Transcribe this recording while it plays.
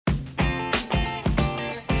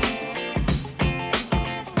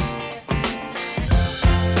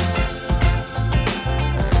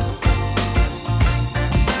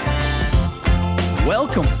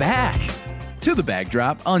Welcome back to The Bag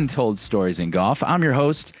Drop, Untold Stories in Golf. I'm your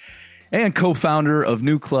host and co-founder of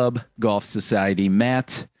New Club Golf Society,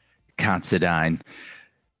 Matt Considine.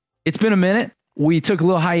 It's been a minute. We took a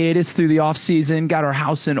little hiatus through the off season, got our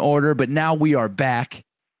house in order, but now we are back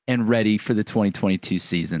and ready for the 2022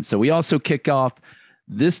 season. So we also kick off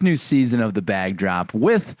this new season of The Bag Drop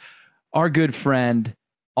with our good friend,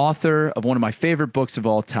 author of one of my favorite books of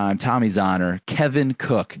all time, Tommy's Honor, Kevin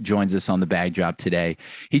Cook, joins us on The Bag Drop today.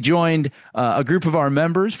 He joined a group of our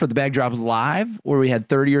members for The Bag Drop Live, where we had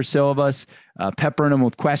 30 or so of us peppering them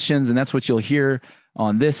with questions, and that's what you'll hear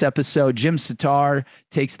on this episode. Jim Sitar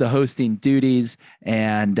takes the hosting duties,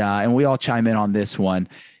 and we all chime in on this one.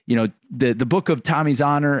 You know, the book of Tommy's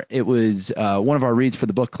Honor, it was one of our reads for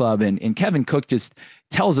the book club, and Kevin Cook just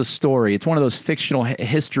tells a story. It's one of those fictional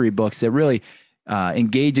history books that really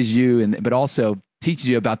engages you, but also teaches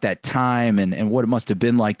you about that time and what it must have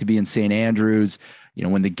been like to be in St. Andrews, you know,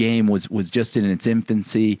 when the game was just in its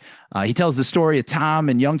infancy. He tells the story of Tom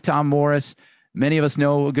and young Tom Morris. Many of us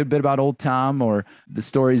know a good bit about old Tom, or the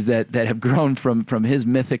stories that have grown from his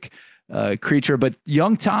mythic creature, but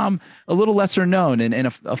young Tom, a little lesser known and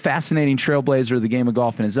a fascinating trailblazer of the game of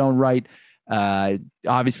golf in his own right.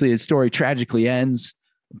 Obviously his story tragically ends,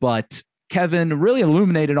 but Kevin really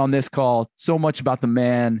illuminated on this call so much about the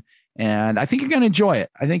man, and I think you're going to enjoy it.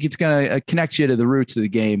 I think it's going to connect you to the roots of the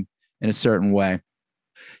game in a certain way.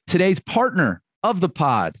 Today's partner of the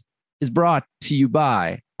pod is brought to you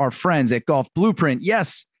by our friends at Golf Blueprint.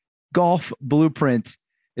 Yes, Golf Blueprint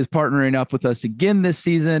is partnering up with us again this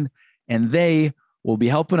season, and they will be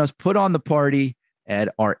helping us put on the party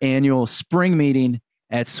at our annual spring meeting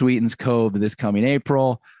at Sweetens Cove this coming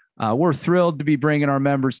April. We're thrilled to be bringing our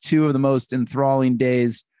members two of the most enthralling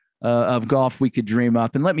days of golf we could dream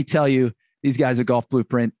up. And let me tell you, these guys at Golf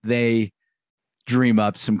Blueprint, they dream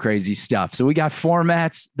up some crazy stuff. So we got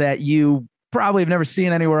formats that you probably have never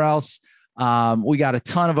seen anywhere else. We got a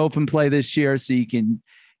ton of open play this year, so you can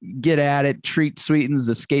get at it, treat Sweetens,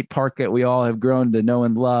 the skate park that we all have grown to know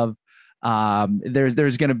and love.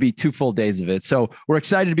 There's going to be 2 full days of it. So we're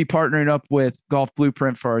excited to be partnering up with Golf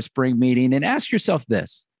Blueprint for our spring meeting. And ask yourself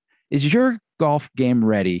this: is your golf game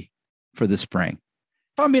ready for the spring?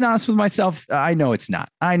 If I'm being honest with myself, I know it's not.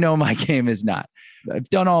 I know my game is not. I've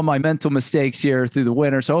done all my mental mistakes here through the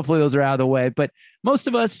winter, so hopefully those are out of the way. But most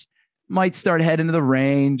of us might start heading to the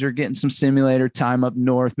range or getting some simulator time up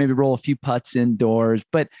north, maybe roll a few putts indoors.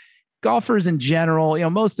 But golfers in general, you know,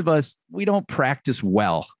 most of us, we don't practice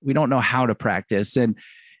well. We don't know how to practice. And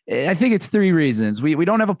I think it's 3 reasons. We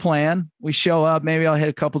don't have a plan. We show up, maybe I'll hit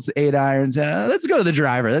a couple of 8 irons. Let's go to the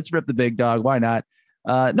driver. Let's rip the big dog. Why not?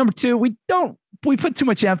 Number 2, we put too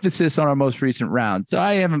much emphasis on our most recent round. So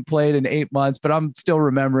I haven't played in 8 months, but I'm still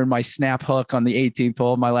remembering my snap hook on the 18th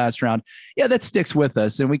hole of my last round. Yeah, that sticks with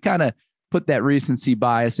us. And we kind of put that recency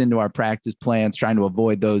bias into our practice plans, trying to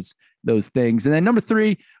avoid those things. And then number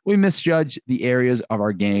 3, we misjudge the areas of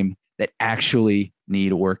our game that actually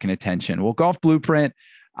need work and attention. Well, Golf Blueprint,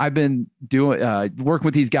 I've been doing working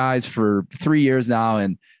with these guys for 3 years now,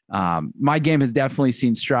 and my game has definitely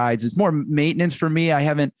seen strides. It's more maintenance for me. I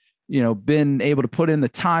haven't, been able to put in the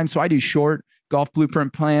time, so I do short Golf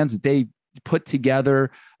Blueprint plans that they put together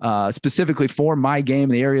specifically for my game,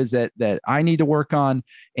 the areas that I need to work on,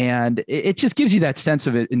 and it just gives you that sense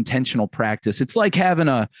of intentional practice. It's like having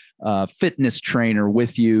a fitness trainer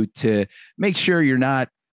with you to make sure you're not,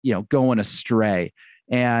 going astray.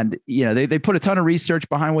 And, they put a ton of research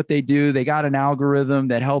behind what they do. They got an algorithm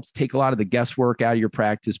that helps take a lot of the guesswork out of your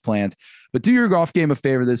practice plans. But do your golf game a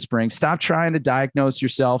favor this spring. Stop trying to diagnose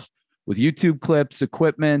yourself with YouTube clips,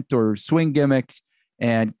 equipment, or swing gimmicks,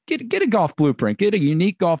 and get a Golf Blueprint. Get a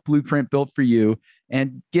unique Golf Blueprint built for you,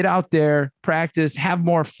 and get out there, practice, have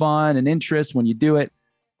more fun and interest when you do it.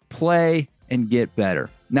 Play and get better.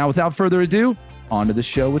 Now, without further ado, on to the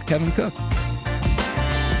show with Kevin Cook.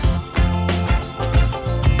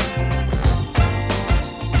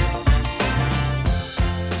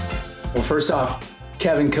 Well, first off,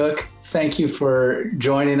 Kevin Cook, thank you for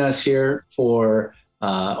joining us here for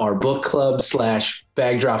our book club /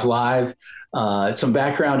 Bag Drop Live. Some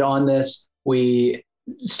background on this: we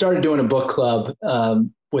started doing a book club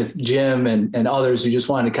with Jim and others who just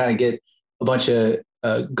wanted to kind of get a bunch of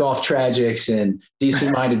golf tragics and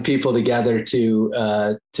decent-minded people together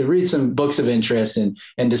to read some books of interest and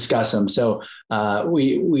discuss them. So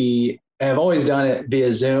we have always done it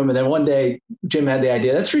via Zoom. And then one day Jim had the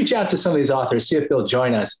idea, let's reach out to some of these authors, see if they'll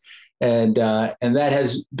join us. And that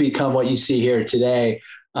has become what you see here today.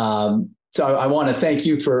 So I want to thank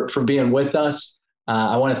you for being with us.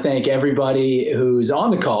 I want to thank everybody who's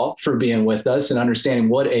on the call for being with us and understanding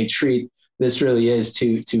what a treat this really is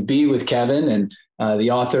to be with Kevin and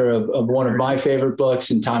the author of one of my favorite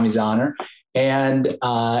books in Tommy's honor, and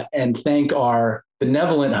thank our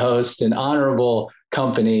benevolent host and honorable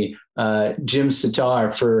company, Jim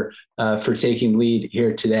Sitar, for taking lead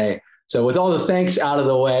here today. So with all the thanks out of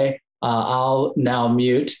the way, I'll now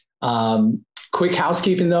mute. Quick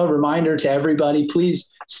housekeeping though, reminder to everybody,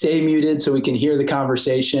 please stay muted so we can hear the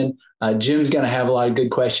conversation. Jim's going to have a lot of good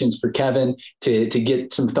questions for Kevin to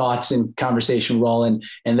get some thoughts and conversation rolling.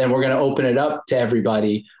 And then we're going to open it up to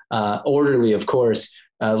everybody, orderly, of course,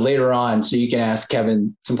 later on. So you can ask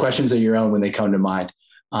Kevin some questions of your own when they come to mind.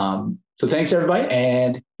 So thanks everybody.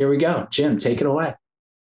 And here we go. Jim, take it away.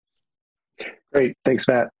 Great. Thanks,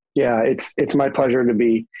 Matt. Yeah, it's my pleasure to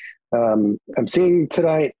be I'm seeing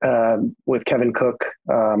tonight with Kevin Cook.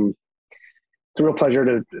 It's a real pleasure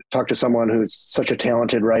to talk to someone who's such a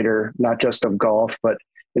talented writer, not just of golf, but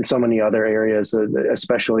in so many other areas,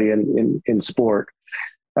 especially in sport.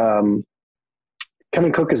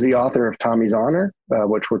 Kevin Cook is the author of Tommy's Honor,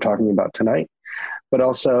 which we're talking about tonight, but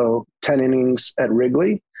also 10 Innings at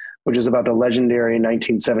Wrigley, which is about the legendary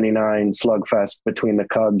 1979 slugfest between the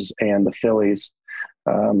Cubs and the Phillies.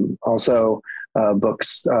 Also,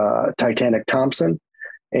 books Titanic Thompson,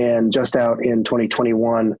 and just out in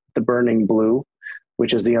 2021, The Burning Blue,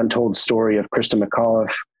 which is the untold story of Christa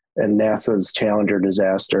McAuliffe and NASA's Challenger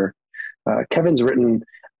disaster. Kevin's written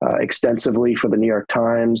extensively for the New York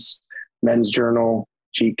Times, Men's Journal,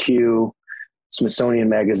 GQ, Smithsonian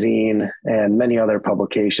Magazine, and many other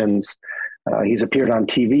publications. He's appeared on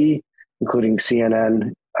TV, including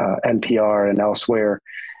CNN, NPR, and elsewhere.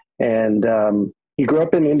 And he grew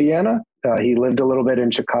up in Indiana. He lived a little bit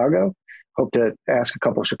in Chicago. Hope to ask a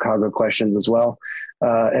couple of Chicago questions as well.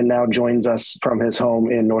 And now joins us from his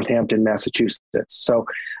home in Northampton, Massachusetts. So,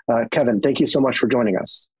 Kevin, thank you so much for joining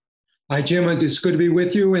us. Hi, Jim. It's good to be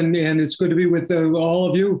with you, and it's good to be with all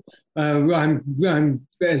of you. I'm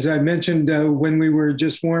as I mentioned when we were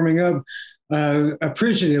just warming up,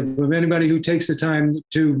 appreciative of anybody who takes the time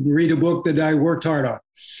to read a book that I worked hard on.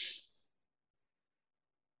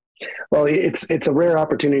 Well, it's a rare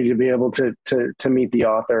opportunity to be able to meet the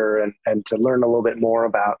author and to learn a little bit more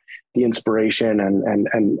about the inspiration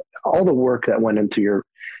and all the work that went into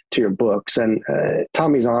your books. And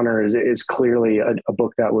Tommy's Honor is clearly a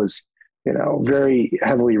book that was, very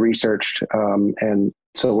heavily researched. And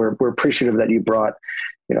so we're appreciative that you brought,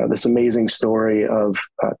 this amazing story of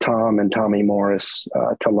Tom and Tommy Morris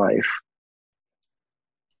to life.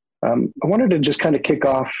 I wanted to just kind of kick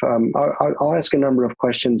off. I'll ask a number of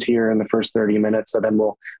questions here in the first 30 minutes, and then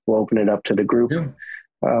we'll open it up to the group. Yeah.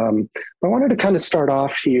 I wanted to kind of start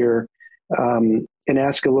off here and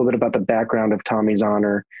ask a little bit about the background of Tommy's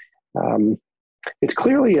Honor. It's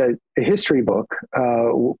clearly a history book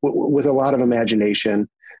with a lot of imagination,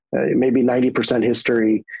 maybe 90%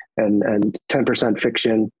 history and 10%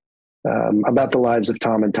 fiction about the lives of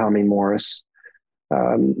Tom and Tommy Morris.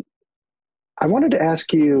 I wanted to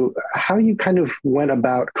ask you how you kind of went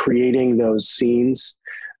about creating those scenes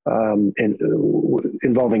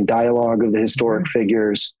involving dialogue of the historic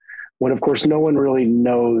figures, when of course no one really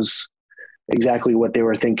knows exactly what they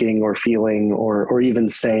were thinking or feeling or even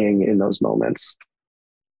saying in those moments.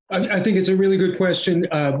 I think it's a really good question.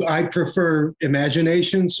 I prefer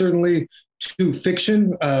imagination, certainly, to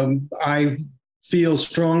fiction. I feel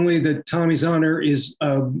strongly that Tommy's Honor is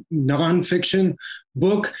a nonfiction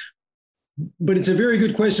book. But it's a very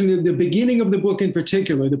good question. The beginning of the book in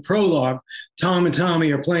particular, the prologue, Tom and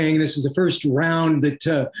Tommy are playing. This is the first round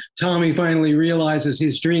that Tommy finally realizes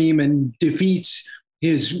his dream and defeats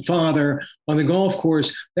his father on the golf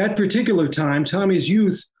course. That particular time, Tommy's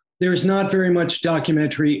youth, there's not very much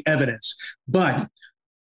documentary evidence. But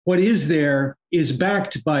what is there is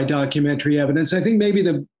backed by documentary evidence. I think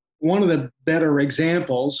maybe one of the better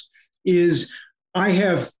examples is I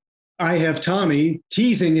have Tommy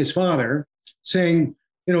teasing his father, saying,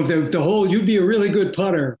 if the hole, you'd be a really good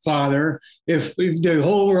putter, father, if the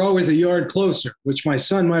hole were always a yard closer, which my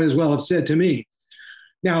son might as well have said to me.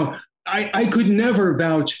 Now, I could never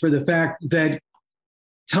vouch for the fact that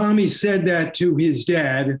Tommy said that to his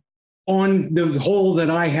dad on the hole that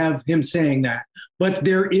I have him saying that. But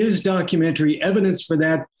there is documentary evidence for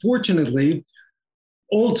that. Fortunately,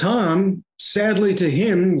 old Tom, sadly to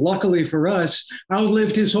him, luckily for us,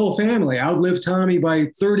 outlived his whole family, outlived Tommy by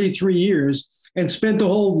 33 years, and spent the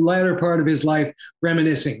whole latter part of his life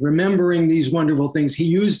reminiscing, remembering these wonderful things. He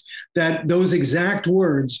used those exact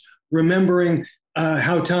words, remembering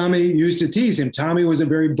how Tommy used to tease him. Tommy was a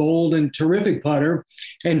very bold and terrific putter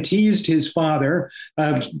and teased his father.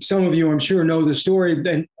 Some of you, I'm sure, know the story,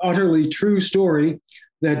 an utterly true story,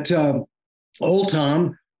 that old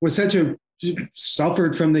Tom was such a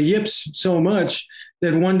suffered from the yips so much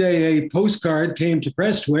that one day a postcard came to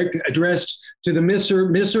Prestwick addressed to the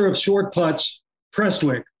misser of short putts,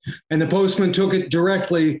 Prestwick, and the postman took it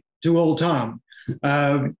directly to old Tom.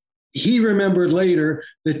 He remembered later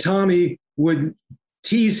that Tommy would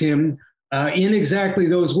tease him in exactly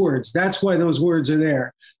those words. That's why those words are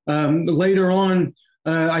there. Later on,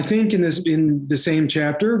 I think in the same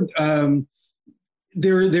chapter,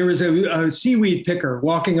 there is a seaweed picker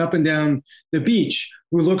walking up and down the beach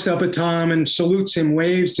who looks up at Tom and salutes him,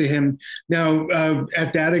 waves to him. Now,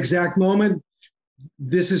 at that exact moment,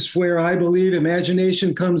 this is where I believe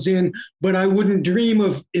imagination comes in, but I wouldn't dream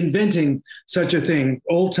of inventing such a thing.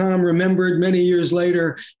 Old Tom remembered many years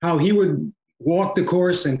later how he would walk the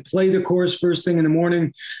course and play the course first thing in the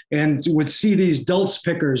morning and would see these dulce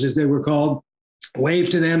pickers, as they were called, wave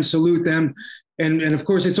to them, salute them. And of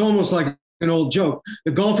course, it's almost like an old joke.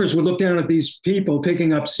 The golfers would look down at these people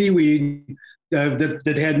picking up seaweed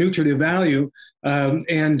that had nutritive value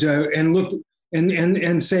and look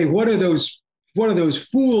and say, what are those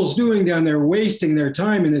fools doing down there, wasting their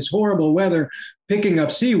time in this horrible weather, picking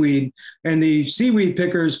up seaweed? And the seaweed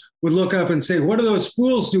pickers would look up and say, what are those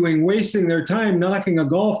fools doing, wasting their time knocking a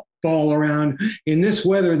golf ball around in this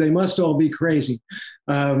weather? They must all be crazy.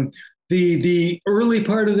 The early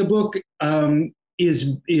part of the book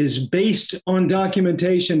is based on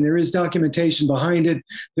documentation. There is documentation behind it.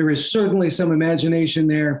 There is certainly some imagination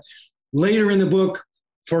there. Later in the book,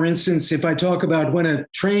 for instance, if I talk about when a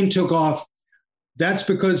train took off, that's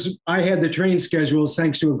because I had the train schedules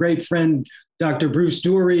thanks to a great friend, Dr. Bruce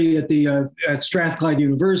Dury at Strathclyde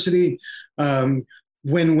University. When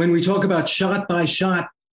we talk about shot-by-shot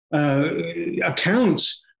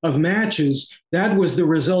accounts of matches, that was the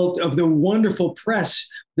result of the wonderful press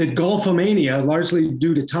that Golfomania, largely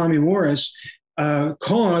due to Tommy Morris,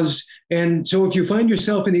 caused. And so if you find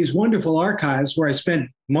yourself in these wonderful archives where I spent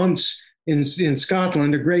months in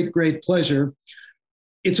Scotland, a great, great pleasure,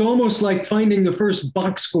 it's almost like finding the first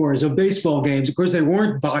box scores of baseball games. Of course, there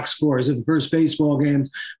weren't box scores of the first baseball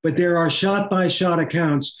games, but there are shot-by-shot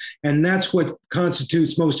accounts, and that's what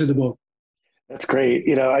constitutes most of the book. That's great.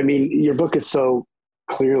 I mean, your book is so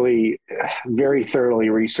clearly very thoroughly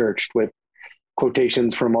researched with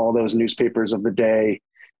quotations from all those newspapers of the day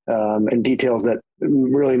and details that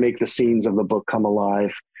really make the scenes of the book come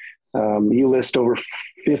alive. You list over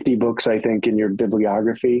 50 books, I think, in your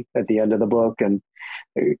bibliography at the end of the book. And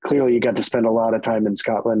clearly you got to spend a lot of time in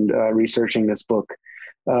Scotland researching this book.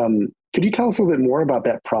 Could you tell us a little bit more about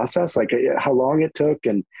that process, like how long it took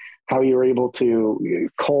and how you were able to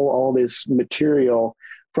cull all this material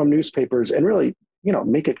from newspapers and really,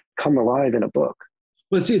 make it come alive in a book?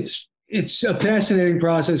 Well, it's a fascinating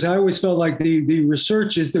process. I always felt like the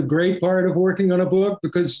research is the great part of working on a book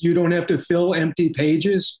because you don't have to fill empty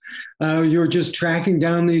pages. You're just tracking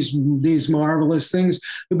down these marvelous things.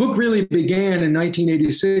 The book really began in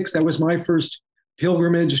 1986. That was my first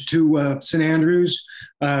pilgrimage to St. Andrews.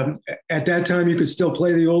 At that time, you could still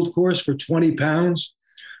play the old course for 20 pounds.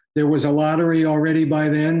 There was a lottery already by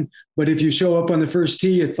then. But if you show up on the first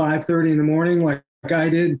tee at 5:30 in the morning, like I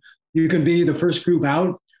did, you can be the first group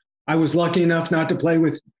out. I was lucky enough not to play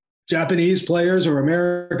with Japanese players or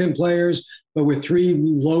American players, but with three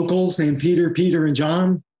locals named Peter, and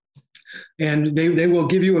John. And they will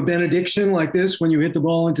give you a benediction like this when you hit the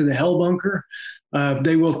ball into the hell bunker.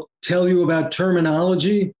 They will tell you about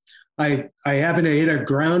terminology. I happened to hit a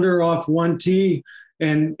grounder off one tee,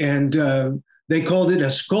 and they called it a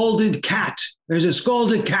scalded cat. There's a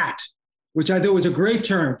scalded cat, which I thought was a great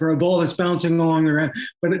term for a ball that's bouncing along the ground.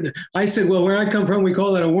 But I said, well, where I come from, we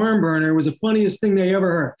call that a worm burner. It was the funniest thing they ever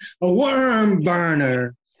heard. A worm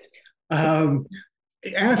burner. But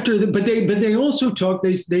they also talked,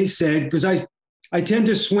 they said, because I tend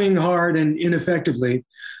to swing hard and ineffectively.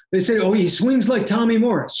 They said, oh, he swings like Tommy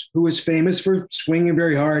Morris, who was famous for swinging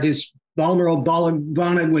very hard. His Balmoral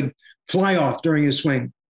bonnet would fly off during his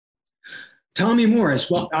swing. Tommy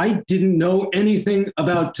Morris. Well, I didn't know anything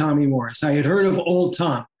about Tommy Morris. I had heard of Old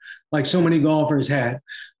Tom, like so many golfers had,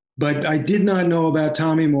 but I did not know about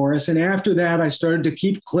Tommy Morris. And after that, I started to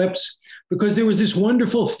keep clips because there was this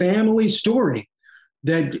wonderful family story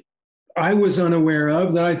that I was unaware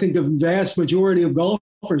of, that I think the vast majority of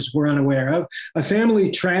golfers were unaware of. A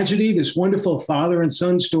family tragedy, this wonderful father and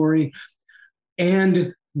son story,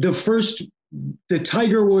 and the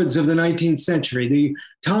Tiger Woods of the 19th century. The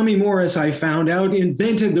Tommy Morris, I found out,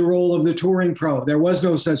 invented the role of the touring pro. There was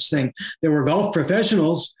no such thing. There were golf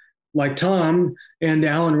professionals like Tom and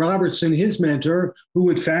Alan Robertson, his mentor, who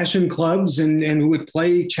would fashion clubs and who would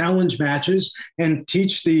play challenge matches and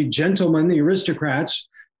teach the gentlemen, the aristocrats,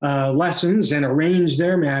 lessons and arrange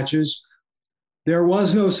their matches. there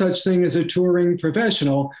was no such thing as a touring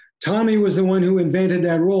professional. Tommy was the one who invented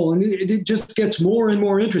that role, and it just gets more and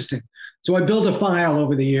more interesting. So I built a file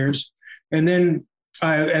over the years, and then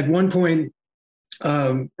at one point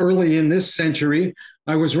early in this century,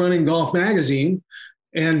 I was running Golf Magazine.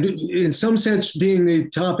 And in some sense, being the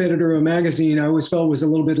top editor of a magazine, I always felt was a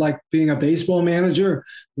little bit like being a baseball manager.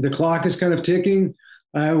 The clock is kind of ticking.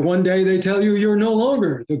 One day they tell you you're no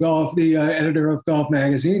longer the editor of Golf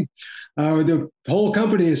Magazine. The whole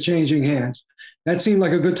company is changing hands. That seemed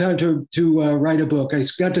like a good time to write a book. I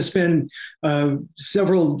got to spend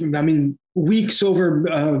weeks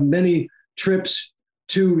over many trips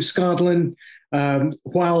to Scotland,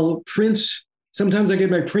 while Prince, sometimes I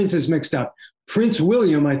get my princes mixed up. Prince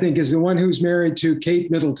William, I think, is the one who's married to Kate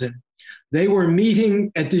Middleton. They were meeting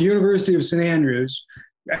at the University of St. Andrews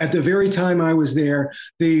at the very time I was there.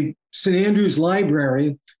 The St. Andrews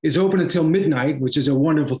Library is open until midnight, which is a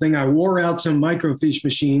wonderful thing. I wore out some microfiche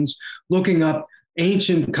machines looking up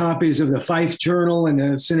ancient copies of the Fife Journal and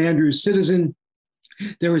the St. Andrews Citizen.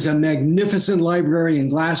 There was a magnificent library in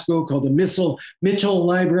Glasgow called the Mitchell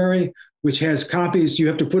Library, which has copies you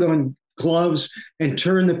have to put on gloves and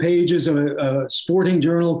turn the pages of a sporting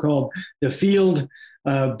journal called The Field.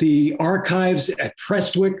 The archives at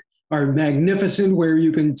Prestwick are magnificent, where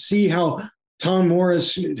you can see how Tom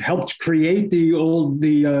Morris helped create the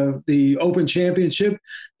Open Championship.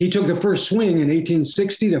 He took the first swing in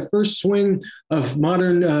 1860, the first swing of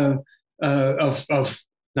modern, of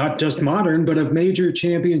not just modern, but of major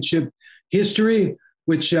championship history,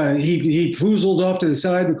 which he foozled off to the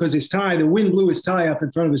side because the wind blew his tie up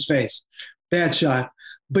in front of his face. Bad shot.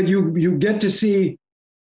 But you get to see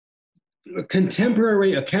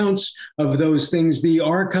contemporary accounts of those things. The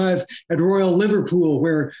archive at Royal Liverpool,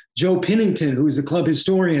 where Joe Pinnington, who's the club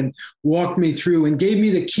historian, walked me through and gave me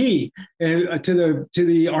the key to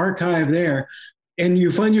the archive there. And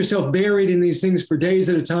you find yourself buried in these things for days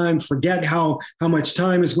at a time, forget how much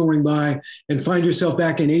time is going by, and find yourself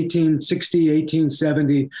back in 1860,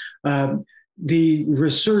 1870. The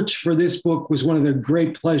research for this book was one of the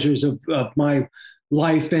great pleasures of my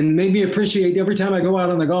life, and made me appreciate every time I go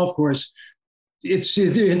out on the golf course. It's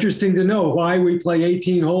interesting to know why we play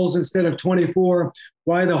 18 holes instead of 24,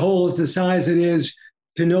 why the hole is the size it is,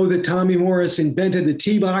 to know that Tommy Morris invented the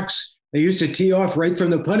tee box. They used to tee off right from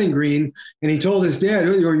the putting green, and he told his dad,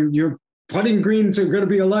 your putting greens are going to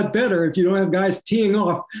be a lot better if you don't have guys teeing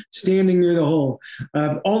off standing near the hole.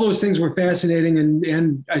 All those things were fascinating,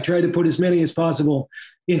 and I tried to put as many as possible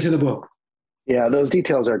into the book. Yeah, those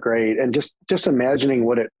details are great. And just imagining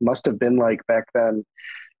what it must have been like back then,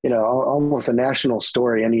 almost a national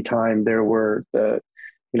story anytime there were the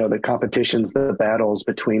competitions, the battles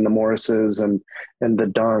between the Morrises and the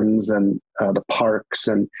Dunns and the Parks.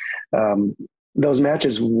 And those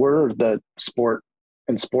matches were the sport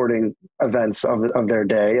and sporting events of their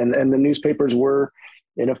day. And the newspapers were,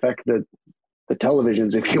 in effect, the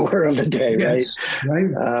televisions, if you were, of the day, yes,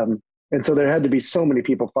 right? And so there had to be so many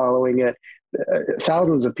people following it,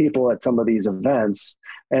 thousands of people at some of these events,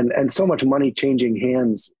 and so much money changing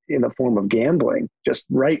hands in the form of gambling, just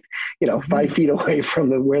 5 feet away from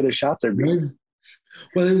where the shots are being.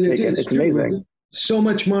 Well, it's amazing. So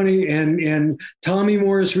much money, and Tommy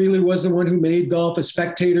Morris really was the one who made golf a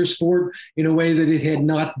spectator sport in a way that it had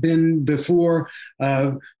not been before.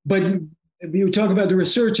 But you talk about the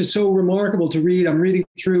research, it's so remarkable to read. I'm reading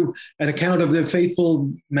through an account of the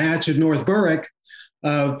fateful match at North Berwick,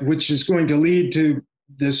 which is going to lead to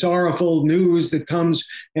the sorrowful news that comes,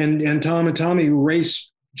 and Tom and Tommy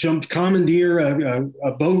commandeer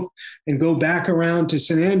a boat and go back around to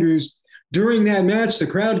St. Andrews. During that match, the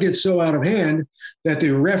crowd gets so out of hand that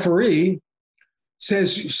the referee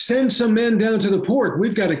says, send some men down to the port.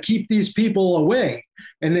 We've got to keep these people away.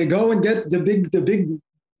 And they go and get the big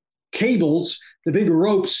cables, the big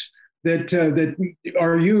ropes that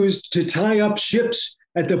are used to tie up ships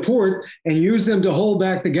at the port and use them to hold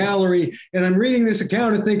back the gallery. And I'm reading this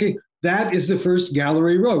account and thinking, that is the first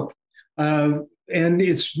gallery rope. And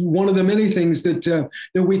it's one of the many things that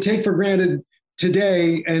we take for granted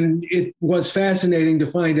today. And it was fascinating to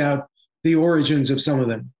find out the origins of some of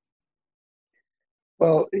them.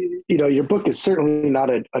 Well, your book is certainly not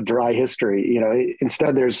a dry history.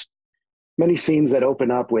 Instead, there's many scenes that open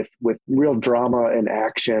up with real drama and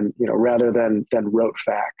action, rather than rote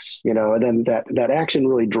facts, and then that action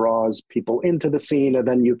really draws people into the scene, and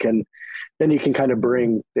then you can kind of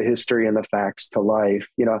bring the history and the facts to life.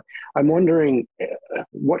 I'm wondering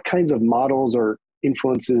what kinds of models or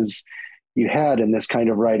influences you had in this kind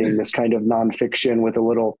of writing, this kind of nonfiction with a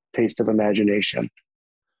little taste of imagination.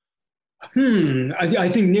 I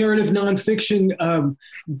think narrative nonfiction,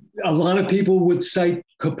 a lot of people would cite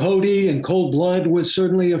Capote, and Cold Blood was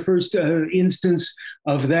certainly a first instance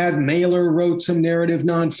of that. Mailer wrote some narrative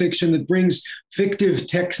nonfiction that brings fictive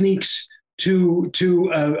techniques to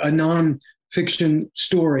a nonfiction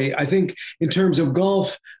story. I think in terms of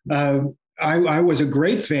golf, I was a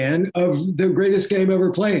great fan of The Greatest Game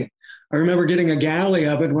Ever Played. I remember getting a galley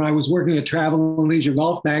of it when I was working at Travel and Leisure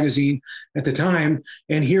Golf magazine at the time.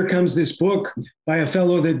 And here comes this book by a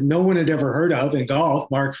fellow that no one had ever heard of in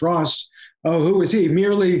golf, Mark Frost. Oh, who was he?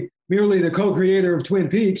 Merely the co-creator of Twin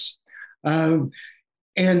Peaks. And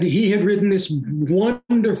he had written this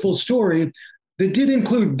wonderful story that did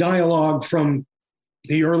include dialogue from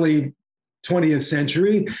the early 20th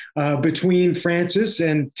century between Francis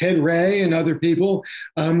and Ted Ray and other people.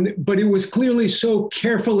 But it was clearly so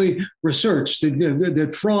carefully researched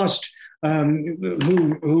that Frost,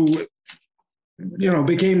 who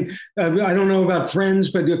became, I don't know about friends,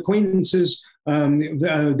 but acquaintances,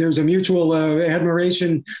 there's a mutual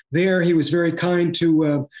admiration there. He was very kind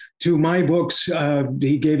to my books.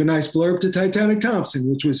 He gave a nice blurb to Titanic Thompson,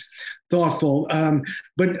 which was thoughtful.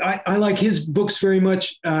 But I like his books very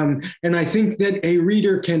much. And I think that a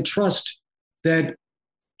reader can trust that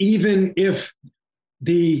even if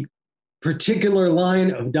the particular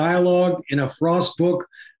line of dialogue in a Frost book,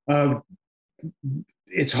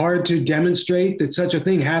 it's hard to demonstrate that such a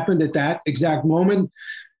thing happened at that exact moment.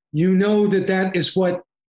 You know that is what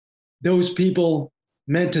those people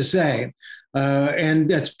meant to say. And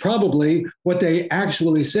that's probably what they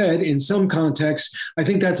actually said in some contexts. I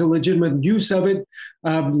think that's a legitimate use of it,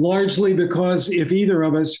 largely because if either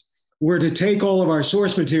of us were to take all of our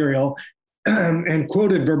source material and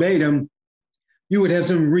quote it verbatim, you would have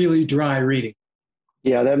some really dry reading.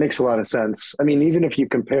 Yeah, that makes a lot of sense. I mean, even if you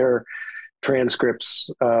compare transcripts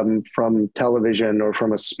from television or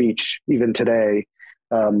from a speech, even today,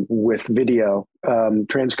 with video,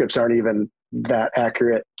 transcripts aren't even that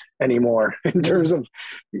accurate anymore in terms of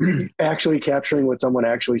actually capturing what someone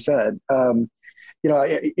actually said. In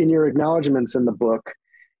your acknowledgments in the book,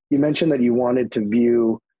 you mentioned that you wanted to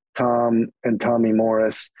view Tom and Tommy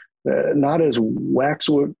Morris not as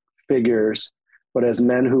waxwork figures, but as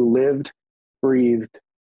men who lived, breathed,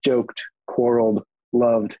 joked, quarreled,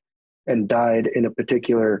 loved, and died in a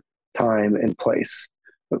particular time and place.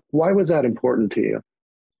 Why was that important to you?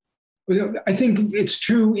 I think it's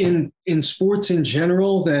true in sports in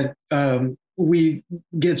general that we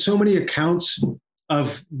get so many accounts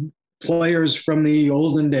of players from the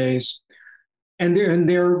olden days, and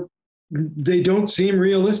they don't seem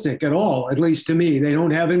realistic at all. At least to me, they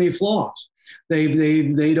don't have any flaws. They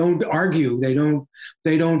don't argue. They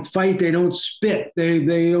don't fight. They don't spit.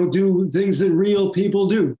 They don't do things that real people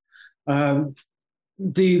do.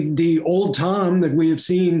 The old Tom that we have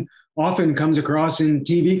seen often comes across in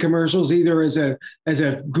TV commercials either as a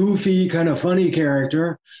goofy kind of funny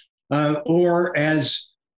character or as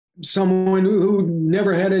someone who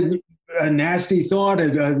never had a nasty thought,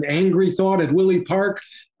 an angry thought at Willie Park,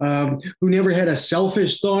 who never had a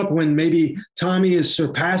selfish thought when maybe Tommy is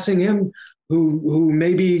surpassing him, who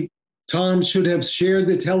maybe Tom should have shared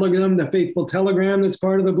the fateful telegram that's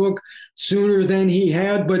part of the book sooner than he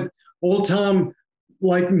had. But old Tom,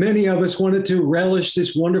 like many of us, wanted to relish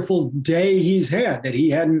this wonderful day he's had that he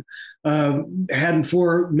hadn't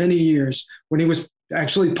for many years when he was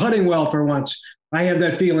actually putting well for once. I have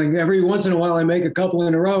that feeling every once in a while. I make a couple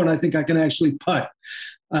in a row and I think I can actually putt.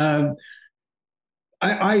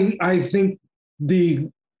 I think the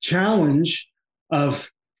challenge of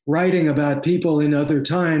writing about people in other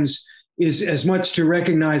times is as much to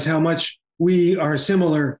recognize how much we are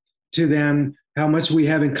similar to them, how much we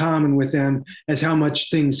have in common with them, as how much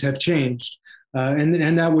things have changed.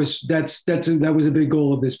 And that was a big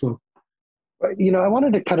goal of this book. I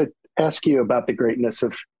wanted to kind of ask you about the greatness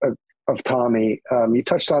of Tommy. You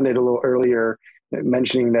touched on it a little earlier,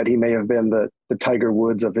 mentioning that he may have been the Tiger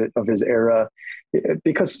Woods of his era,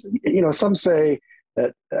 because some say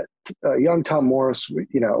that young Tom Morris,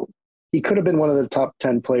 he could have been one of the top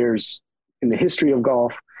 10 players in the history of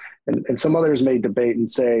golf. And some others may debate and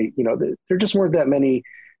say, there just weren't that many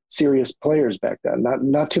serious players back then.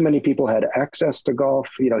 Not too many people had access to golf.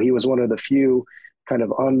 He was one of the few kind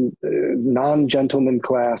of non-gentleman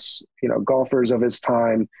class, golfers of his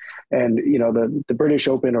time. And, the British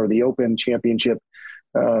Open or the Open Championship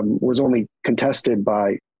was only contested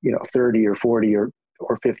by, 30 or 40 or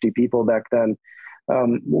 50 people back then.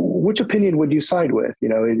 Which opinion would you side with?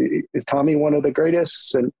 Is Tommy one of the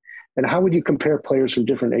greatest? And how would you compare players from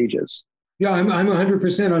different ages? Yeah, I'm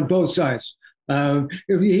 100% on both sides.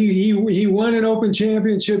 He won an Open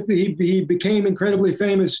Championship. He became incredibly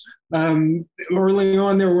famous. Early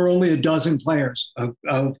on, there were only a dozen players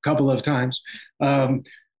a couple of times.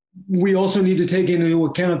 We also need to take into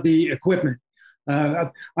account the equipment.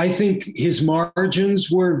 I think his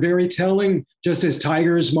margins were very telling, just as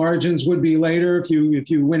Tiger's margins would be later. If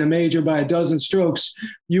you win a major by a dozen strokes,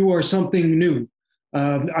 you are something new.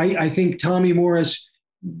 I think Tommy Morris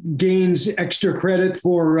gains extra credit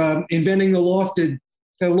for inventing the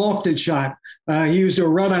lofted shot. He used a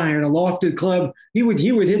rut iron, a lofted club. He would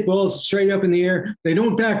hit balls straight up in the air. They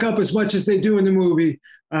don't back up as much as they do in the movie,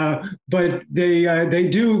 but they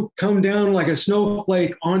do come down like a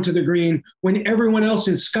snowflake onto the green when everyone else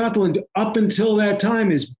in Scotland up until that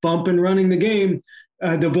time is bumping running the game,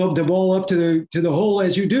 the ball up to the hole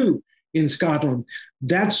as you do in Scotland.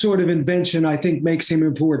 That sort of invention, I think, makes him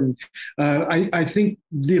important. I think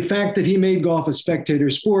the fact that he made golf a spectator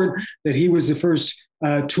sport, that he was the first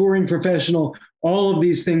touring professional, all of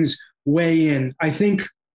these things weigh in. I think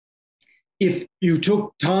if you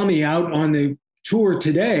took Tommy out on the tour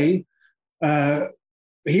today,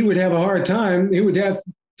 he would have a hard time. He would have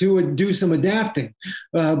to do some adapting.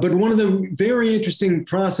 But one of the very interesting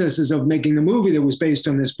processes of making the movie that was based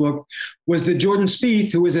on this book was that Jordan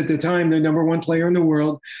Spieth, who was at the time the #1 player in the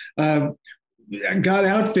world, got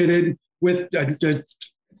outfitted with a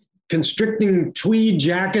constricting tweed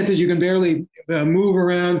jacket that you can barely move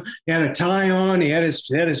around. He had a tie on, he had his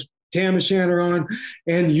tam o' shanter on,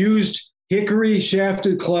 and used hickory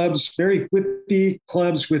shafted clubs, very whippy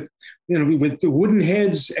clubs with the wooden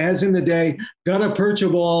heads as in the day, gutta percha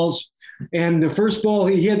balls. And the first ball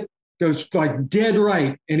he hit goes like dead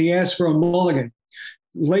right, and he asks for a mulligan.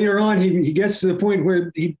 Later on, he gets to the point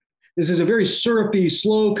where this is a very syrupy,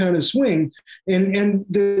 slow kind of swing. And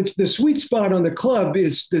the sweet spot on the club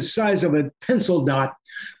is the size of a pencil dot.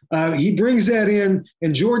 He brings that in,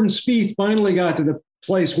 and Jordan Spieth finally got to the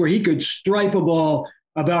place where he could stripe a ball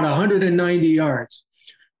about 190 yards.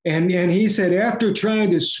 And he said, after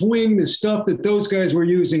trying to swing the stuff that those guys were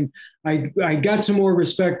using, I got some more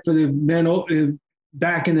respect for the men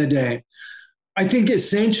back in the day. I think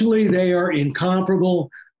essentially they are incomparable.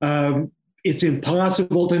 It's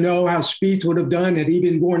impossible to know how Spieth would have done had he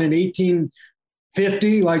been born in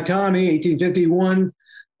 1850, like Tommy, 1851.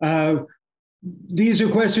 These are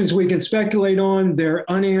questions we can speculate on. They're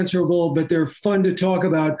unanswerable, but they're fun to talk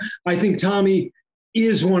about. I think Tommy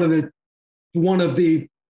is one of the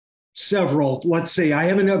several, let's see, I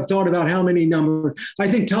haven't thought about how many number. I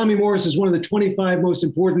think Tommy Morris is one of the 25 most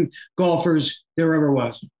important golfers there ever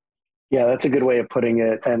was. Yeah, that's a good way of putting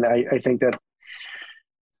it. And I think that,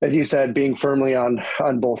 as you said, being firmly on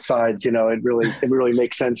both sides, it really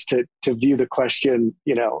makes sense to view the question,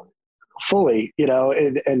 fully,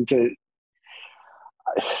 and to,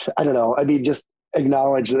 I don't know, I mean, just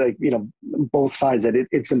acknowledge that, both sides, that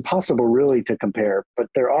it's impossible really to compare, but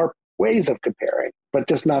there are ways of comparing, but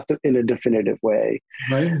just not in a definitive way.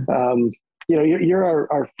 Right. You're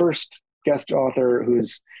our first guest author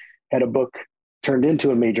who's had a book turned into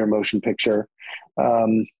a major motion picture.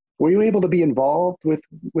 Were you able to be involved with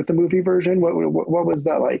the movie version? What was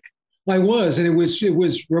that like? I was, and it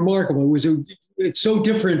was remarkable. It's so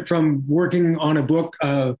different from working on a book.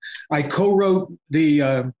 I co-wrote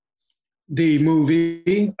the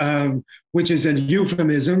movie, which is a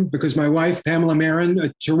euphemism because my wife, Pamela Marin,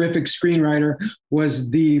 a terrific screenwriter, was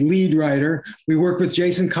the lead writer. We worked with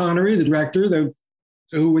Jason Connery, the director,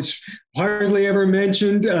 who was hardly ever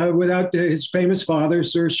mentioned without his famous father,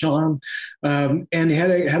 Sir Sean, and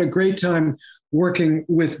had a great time working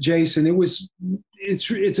with Jason.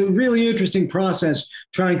 It's a really interesting process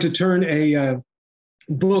trying to turn a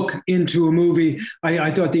book into a movie.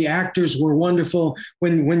 I thought the actors were wonderful.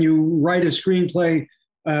 When you write a screenplay,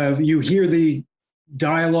 you hear the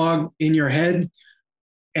dialogue in your head,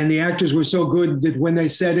 and the actors were so good that when they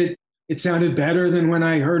said it, it sounded better than when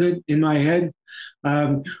I heard it in my head.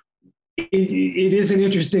 It is an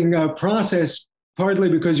interesting process, partly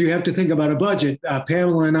because you have to think about a budget.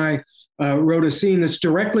 Pamela and I wrote a scene that's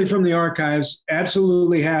directly from the archives,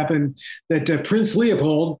 absolutely happened, that Prince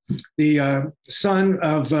Leopold, the son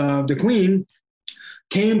of the Queen,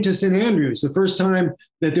 came to St. Andrews, the first time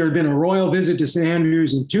that there had been a royal visit to St.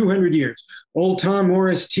 Andrews in 200 years. Old Tom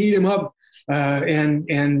Morris teed him up,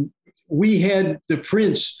 and we had the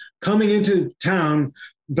prince coming into town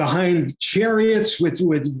behind chariots with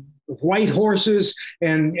white horses,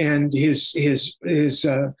 and his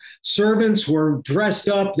servants were dressed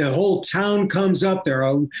up. The whole town comes up. There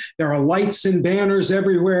are lights and banners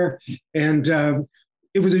everywhere, and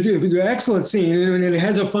it was an excellent scene, and it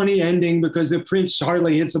has a funny ending because the prince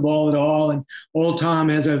hardly hits the ball at all, and old Tom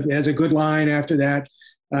has a good line after that.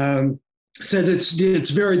 Says it's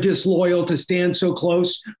very disloyal to stand so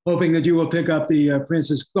close, hoping that you will pick up the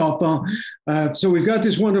prince's golf ball. So we've got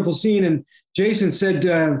this wonderful scene, and Jason said,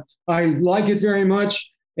 "I like it very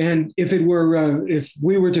much, and if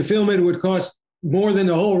we were to film it, it would cost more than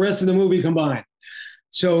the whole rest of the movie combined."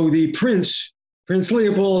 So the Prince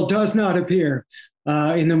Leopold, does not appear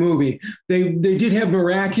in the movie. They did have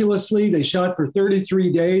miraculously, they shot for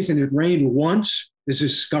 33 days and it rained once. This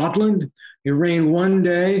is Scotland. It rained one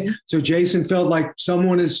day. So Jason felt like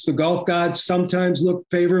the golf gods sometimes look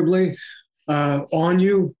favorably on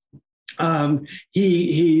you. I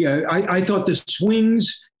thought the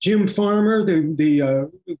swings, Jim Farmer, the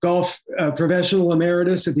golf professional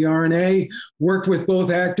emeritus at the R&A, worked with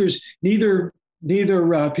both actors. Neither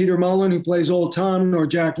Peter Mullen, who plays Old Tom, nor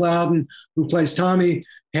Jack Loudon, who plays Tommy,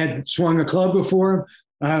 had swung a club before.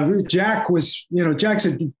 Jack's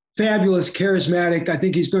a fabulous, charismatic. I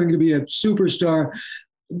think he's going to be a superstar.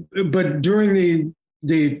 But during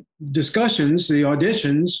the discussions, the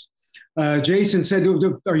auditions, Jason said,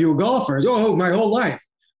 "Are you a golfer?" "Oh, my whole life."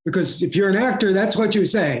 Because if you're an actor, that's what you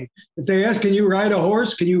say. If they ask, "Can you ride a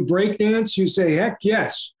horse? Can you break dance?" You say, "Heck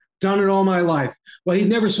yes, done it all my life." Well, he'd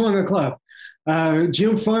never swung a club.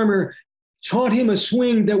 Jim Farmer taught him a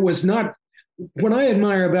swing that was not what I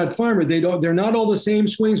admire about Farmer. They're not all the same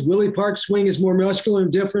swings. Willie Park's swing is more muscular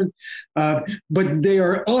and different, but they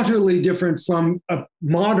are utterly different from a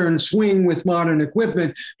modern swing with modern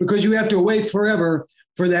equipment, because you have to wait forever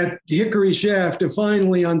for that hickory shaft to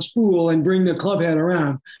finally unspool and bring the club head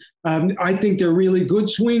around. I think they're really good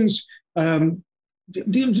swings. Some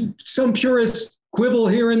purists quibble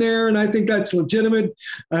here and there, and I think that's legitimate.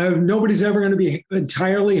 Nobody's ever going to be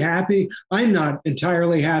entirely happy. I'm not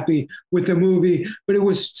entirely happy with the movie, but it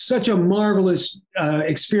was such a marvelous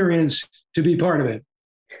experience to be part of it.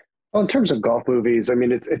 Well, in terms of golf movies, I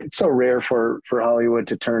mean, it's so rare for Hollywood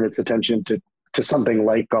to turn its attention to something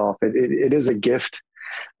like golf. It is a gift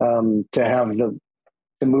to have the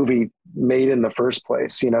movie made in the first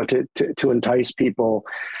place, to entice people,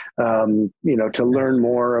 to learn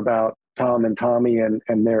more about Tom and Tommy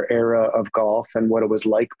and their era of golf and what it was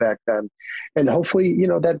like back then. And hopefully,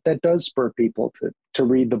 that does spur people to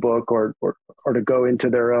read the book or to go into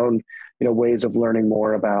their own, ways of learning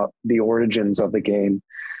more about the origins of the game.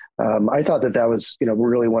 I thought that was,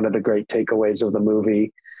 really one of the great takeaways of the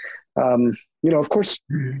movie. Of course,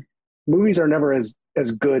 movies are never as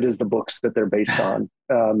good as the books that they're based on.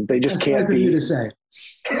 They just can't be. To say.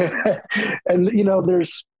 And,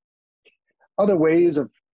 there's other ways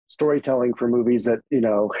of storytelling for movies that,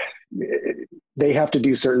 they have to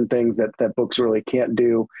do certain things that books really can't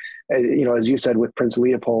do. As you said, with Prince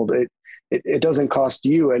Leopold, it doesn't cost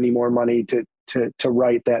you any more money to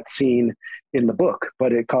write that scene in the book,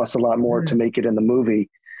 but it costs a lot more to make it in the movie.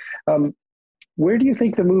 Where do you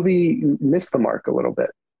think the movie missed the mark a little bit?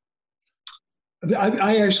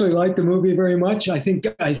 I actually like the movie very much. I think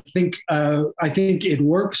it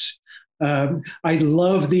works. I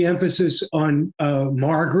love the emphasis on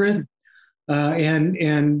Margaret,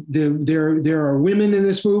 and there are women in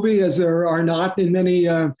this movie, as there are not in many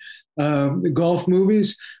golf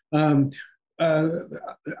movies. I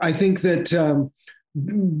think that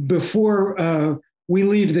before we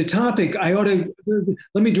leave the topic,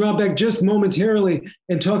 let me drop back just momentarily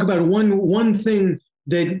and talk about one thing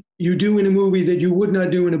that you do in a movie that you would not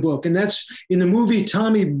do in a book. And that's in the movie,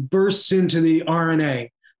 Tommy bursts into the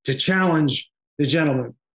R&A to challenge the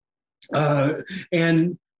gentleman.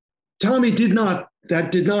 And Tommy that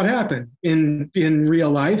did not happen in real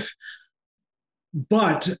life.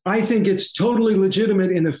 But I think it's totally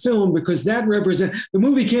legitimate in the film, because the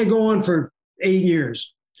movie can't go on for 8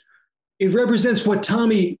 years. It represents what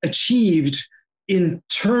Tommy achieved in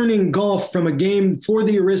turning golf from a game for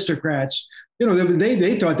the aristocrats.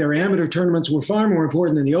 They thought their amateur tournaments were far more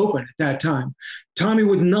important than the Open at that time. Tommy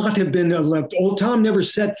would not have been allowed. Old Tom never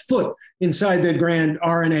set foot inside the Grand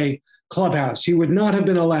R&A clubhouse. He would not have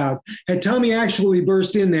been allowed. Had Tommy actually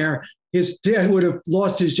burst in there, his dad would have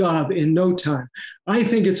lost his job in no time. I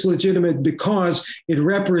think it's legitimate because it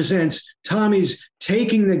represents Tommy's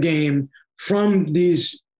taking the game from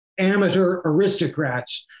these amateur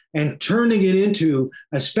aristocrats and turning it into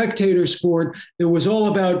a spectator sport that was all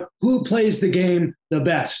about who plays the game the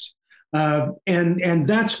best. And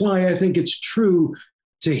that's why I think it's true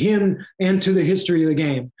to him and to the history of the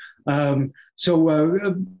game. So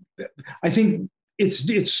I think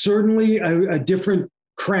it's certainly a different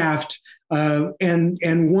craft,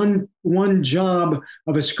 and one job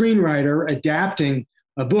of a screenwriter adapting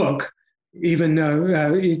a book even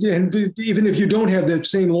and even if you don't have the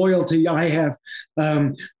same loyalty I have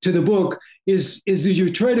to the book, is that you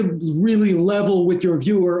try to really level with your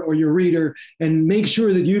viewer or your reader and make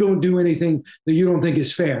sure that you don't do anything that you don't think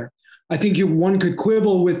is fair. I think one could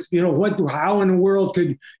quibble with, how in the world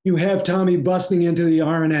could you have Tommy busting into the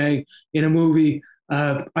RNA in a movie?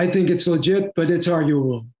 I think it's legit, but it's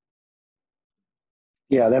arguable.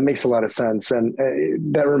 Yeah, that makes a lot of sense. And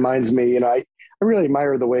that reminds me, I really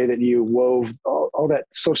admire the way that you wove all that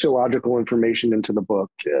sociological information into the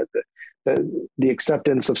book, the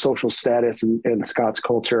acceptance of social status in Scots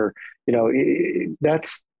culture.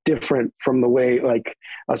 That's different from the way like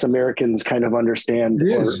us Americans kind of understand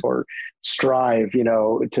or strive,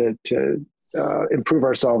 to improve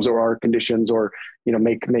ourselves or our conditions, or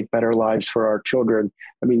make better lives for our children.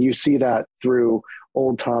 I mean, you see that through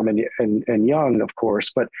Old Tom and Young, of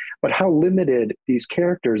course, but how limited these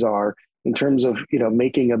characters are in terms of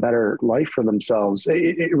making a better life for themselves.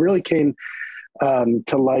 It really came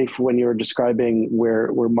to life when you were describing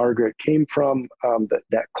where Margaret came from,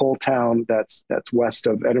 that coal town that's west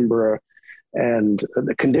of Edinburgh, and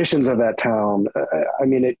the conditions of that town. I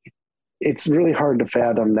mean, it's really hard to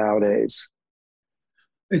fathom nowadays.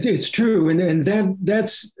 It's true, and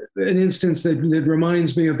that's an instance that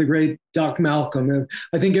reminds me of the great Doc Malcolm.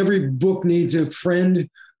 I think every book needs a friend.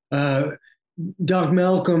 Doc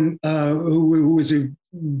Malcolm, who was a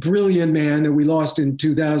brilliant man that we lost in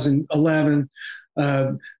 2011,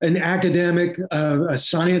 an academic, a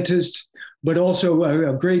scientist, but also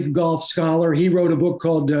a great golf scholar. He wrote a book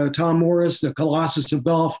called Tom Morris, The Colossus of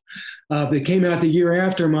Golf, that came out the year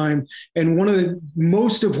after mine. And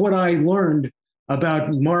most of what I learned about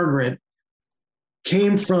Margaret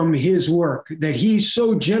came from his work that he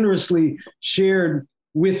so generously shared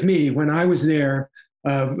with me when I was there.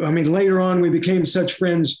 Later on, we became such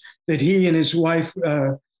friends that he and his wife,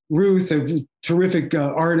 Ruth, a terrific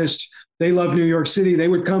artist, they love New York City. They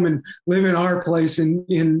would come and live in our place in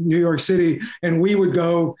New York City, and we would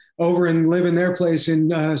go over and live in their place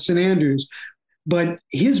in St. Andrews. But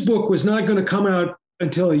his book was not going to come out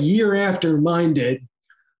until a year after mine did.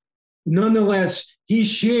 Nonetheless, he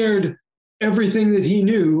shared everything that he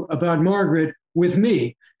knew about Margaret with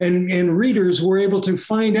me. And readers were able to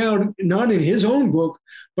find out, not in his own book,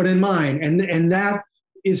 but in mine. And that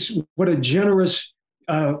is what a generous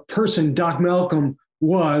person Doc Malcolm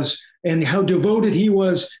was, and how devoted he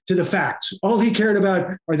was to the facts. All he cared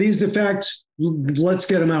about, are these the facts? Let's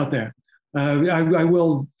get them out there. I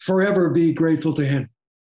will forever be grateful to him.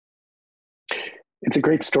 It's a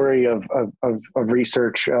great story of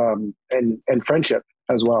research and friendship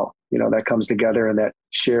as well. That comes together, and that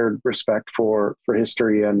shared respect for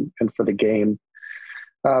history and for the game.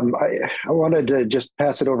 I wanted to just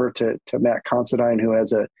pass it over to Matt Considine, who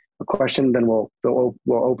has a question. Then we'll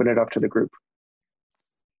open it up to the group.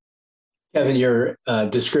 Kevin, your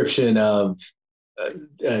description of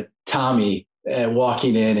Tommy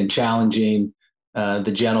walking in and challenging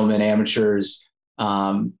the gentlemen amateurs,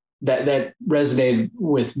 that resonated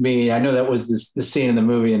with me. I know that was the scene in the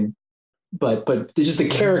movie, but just the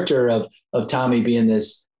character of Tommy being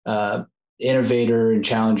this innovator and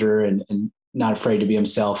challenger and not afraid to be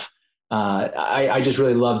himself. I just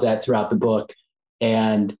really love that throughout the book.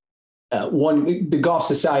 And the golf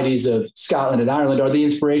societies of Scotland and Ireland are the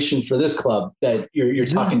inspiration for this club that you're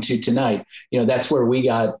talking to tonight. That's where we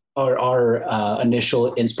got our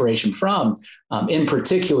initial inspiration from. In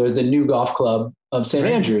particular, the New Golf Club of St.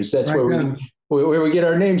 Andrews. That's where we get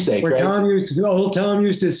our namesake, where right? Old Tom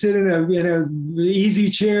used to sit in a easy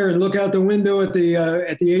chair and look out the window at the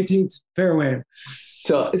 18th fairway.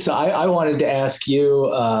 So I wanted to ask you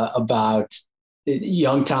about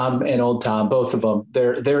young Tom and old Tom, both of them,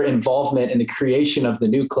 their involvement in the creation of the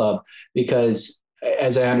new club, because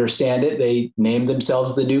as I understand it, they named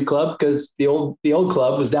themselves the New Club because the old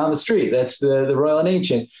club was down the street. That's the Royal and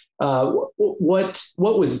Ancient. What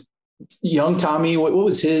was young Tommy? What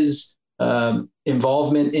was his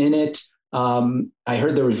involvement in it? I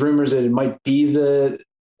heard there was rumors that it might be the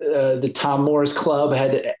Tom Morris Club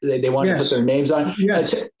they wanted to put their names on.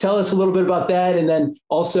 Yes. Tell us a little bit about that, and then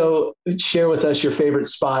also share with us your favorite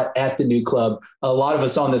spot at the new club. A lot of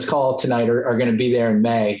us on this call tonight are going to be there in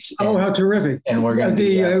May. Oh, how terrific! And we're going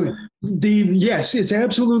to yes, it's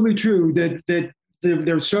absolutely true that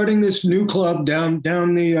they're starting this new club down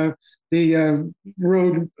the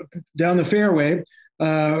road, down the fairway.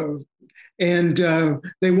 And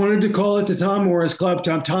they wanted to call it the Tom Morris Club.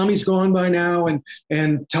 Tommy's gone by now,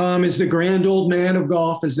 and Tom is the grand old man of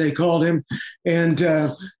golf, as they called him. And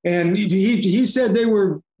he said they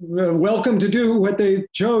were welcome to do what they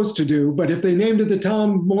chose to do. But if they named it the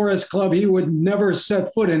Tom Morris Club, he would never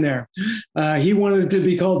set foot in there. He wanted it to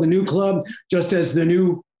be called the New Club, just as the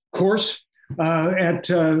new course at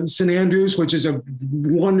St. Andrews, which is a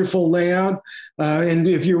wonderful layout. And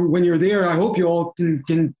when you're there, I hope you all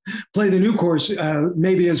can play the new course,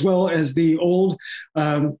 maybe as well as the old.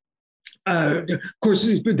 Of course,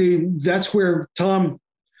 that's where Tom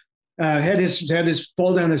had his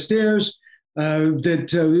fall down the stairs. He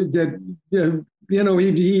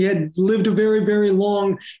had lived a very, very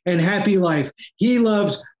long and happy life. He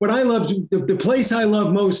loves what I loved. The place I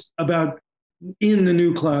love most about in the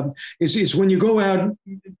New Club is when you go out,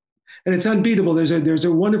 and it's unbeatable. There's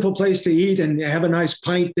a wonderful place to eat and have a nice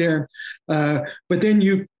pint there, but then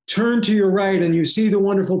you turn to your right and you see the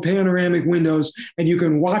wonderful panoramic windows, and you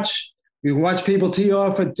can watch people tee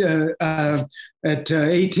off at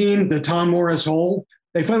 18, the Tom Morris hole.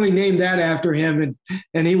 They finally named that after him,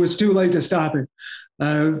 and he was too late to stop it.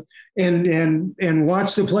 And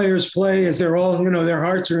watch the players play as they're all, their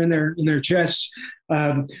hearts are in their chests.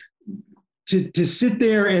 To sit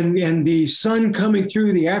there and the sun coming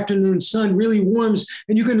through, the afternoon sun really warms,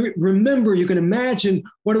 and you can imagine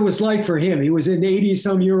what it was like for him. He was an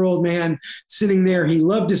 80-some-year-old man sitting there. He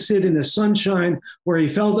loved to sit in the sunshine where he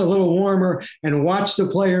felt a little warmer and watch the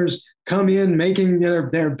players come in, making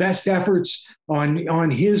their best efforts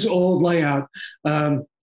on his old layout.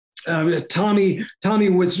 Tommy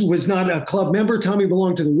was not a club member. Tommy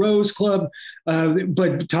belonged to the Rose Club,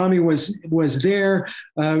 but Tommy was there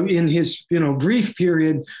in his brief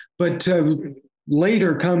period. But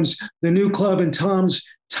later comes the New Club and Tom's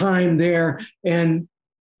time there. And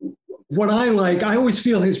what I always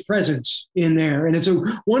feel his presence in there, and it's a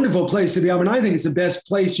wonderful place to be. I mean, I think it's the best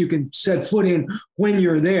place you can set foot in when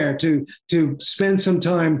you're there to spend some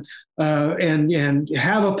time and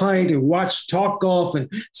have a pint and talk golf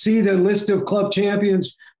and see the list of club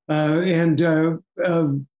champions and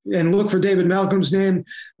look for David Malcolm's name.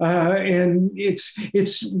 And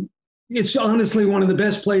it's honestly one of the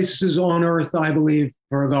best places on earth, I believe,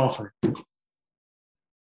 for a golfer.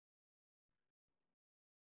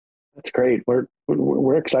 That's great.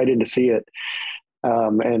 We're excited to see it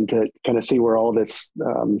and to kind of see where all this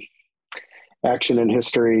action and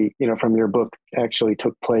history, from your book actually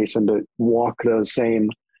took place, and to walk those same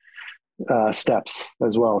steps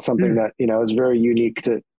as well. Something that, is very unique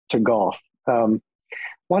to golf. Want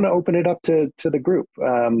to open it up to the group.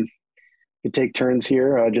 You take turns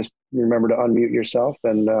here. Just remember to unmute yourself,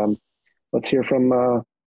 and let's hear from the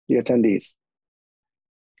attendees.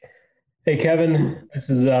 Hey, Kevin,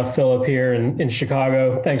 this is Philip here in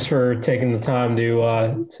Chicago. Thanks for taking the time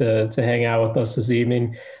to hang out with us this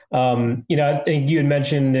evening. I think you had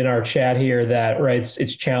mentioned in our chat here that, right,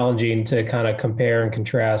 it's challenging to kind of compare and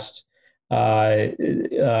contrast, old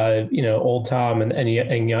Tom and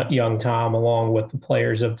young Tom along with the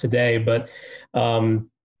players of today. But, I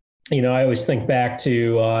always think back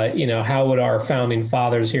to, how would our founding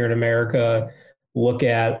fathers here in America look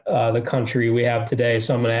at the country we have today?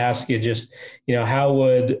 So I'm going to ask you just, how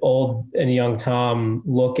would old and young Tom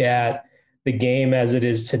look at the game as it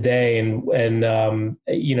is today? And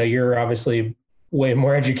you're obviously way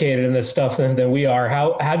more educated in this stuff than we are.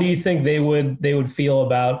 How do you think they would feel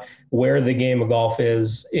about where the game of golf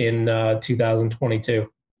is in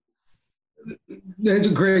 2022? That's a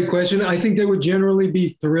great question. I think they would generally be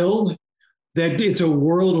thrilled that it's a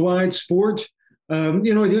worldwide sport.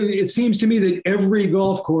 It seems to me that every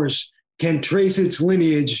golf course can trace its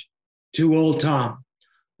lineage to old Tom.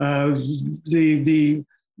 The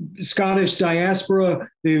Scottish diaspora,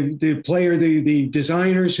 the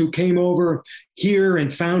designers who came over here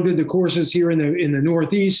and founded the courses here in the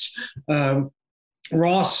Northeast,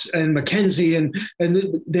 Ross and Mackenzie, and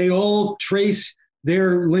they all trace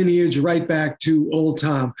their lineage right back to old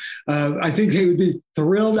Tom. I think they would be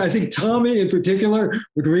thrilled. I think Tommy in particular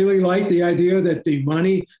would really like the idea that the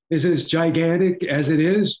money is as gigantic as it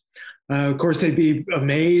is. Of course, they'd be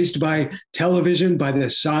amazed by television, by the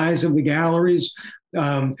size of the galleries,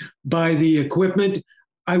 by the equipment.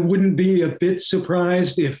 I wouldn't be a bit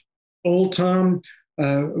surprised if old Tom,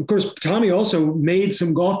 of course, Tommy also made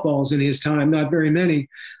some golf balls in his time, not very many.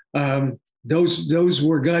 Those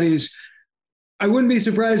were gutties. I wouldn't be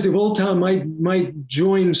surprised if old Tom might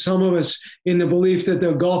join some of us in the belief that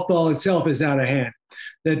the golf ball itself is out of hand,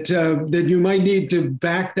 that you might need to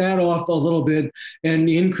back that off a little bit and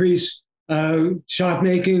increase shot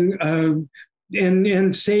making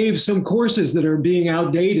and save some courses that are being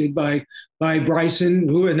outdated by Bryson,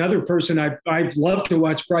 who another person I love to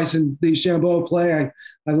watch Bryson DeChambeau play.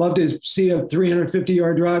 I love to see a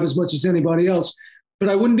 350-yard drive as much as anybody else, but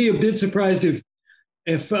I wouldn't be a bit surprised if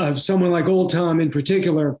if someone like Old Tom in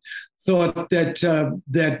particular thought that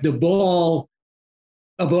that the ball,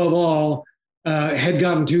 above all, had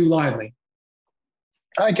gotten too lively.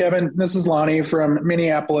 Hi, Kevin. This is Lonnie from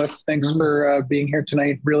Minneapolis. Thanks for being here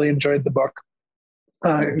tonight. Really enjoyed the book.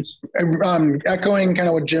 Echoing kind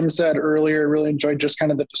of what Jim said earlier, really enjoyed just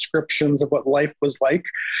kind of the descriptions of what life was like,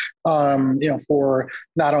 for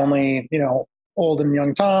not only, old and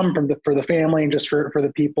young Tom, for the family, and just for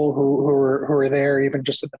the people who were there, even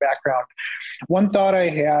just in the background. One thought I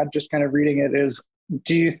had just kind of reading it is,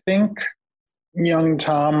 do you think young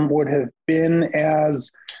Tom would have been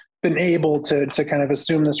able to kind of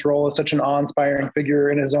assume this role as such an awe-inspiring figure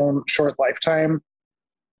in his own short lifetime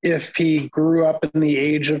if he grew up in the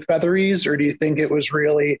age of featheries? Or do you think it was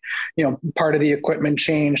really, part of the equipment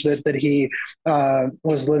change that he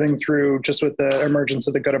was living through just with the emergence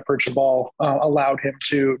of the gutta percha ball allowed him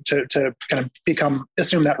to kind of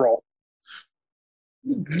assume that role?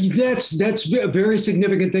 That's a very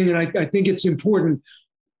significant thing. And I think it's important.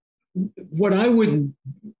 What I would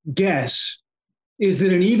guess is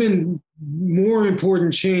that an even more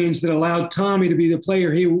important change that allowed Tommy to be the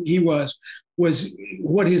player he was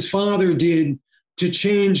what his father did to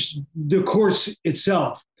change the course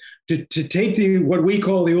itself, to take what we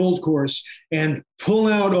call the old course and pull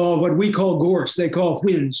out all what we call gorse, they call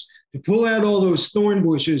whins, to pull out all those thorn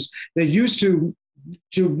bushes that used to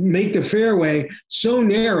make the fairway so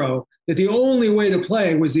narrow that the only way to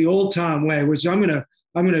play was the Old Tom way, which I'm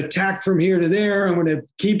going to tack from here to there. I'm going to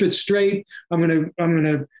keep it straight. I'm going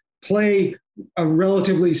to play a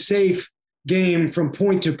relatively safe game from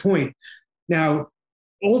point to point. Now,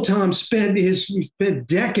 Old Tom spent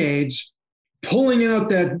decades pulling out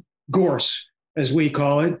that gorse, as we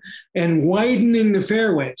call it, and widening the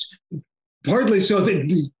fairways, partly so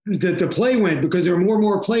that the play went, because there were more and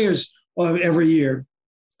more players every year.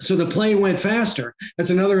 So the play went faster. That's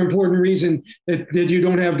another important reason that you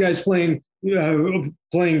don't have guys playing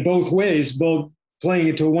both ways, both playing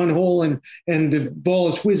it to one hole and the ball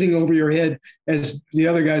is whizzing over your head as the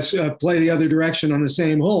other guys play the other direction on the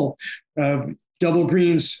same hole. Double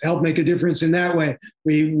greens help make a difference in that way.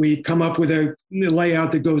 We come up with a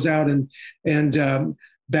layout that goes out and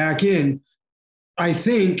back in. I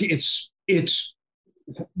think it's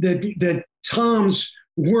that Tom's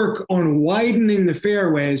work on widening the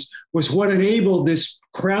fairways was what enabled this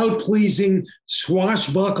crowd-pleasing,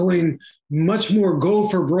 swashbuckling, much more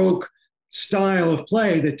go-for-broke style of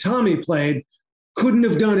play that Tommy played. Couldn't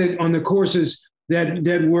have done it on the courses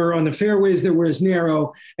that were on the fairways that were as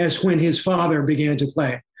narrow as when his father began to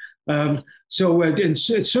play. And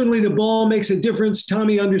certainly the ball makes a difference.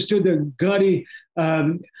 Tommy understood the gutty.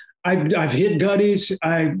 I've hit gutties.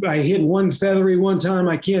 I hit one feathery one time.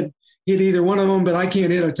 I can't hit either one of them, but I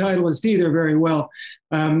can't hit a Titleist either very well.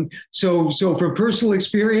 So from personal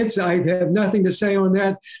experience, I have nothing to say on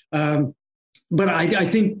that. But I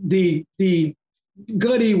think the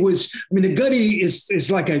gutty the gutty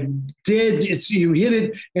is like a dead, you hit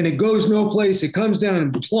it and it goes no place. It comes down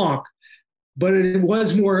and plonk, but it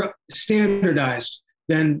was more standardized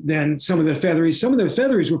than some of the featheries. Some of the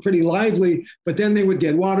featheries were pretty lively, but then they would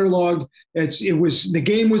get waterlogged. The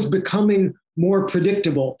game was becoming more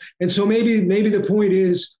predictable. And so maybe the point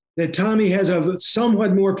is that Tommy has a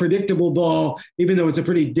somewhat more predictable ball, even though it's a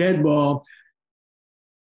pretty dead ball.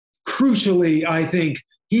 Crucially, I think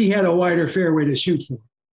he had a wider fairway to shoot for.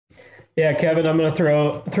 Yeah, Kevin, I'm going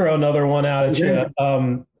to throw another one out at you.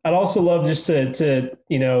 I'd also love just to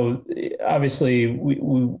obviously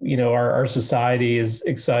we our society is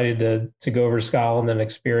excited to go over to Scotland and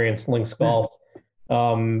experience links golf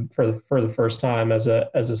for the first time as a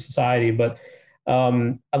society. But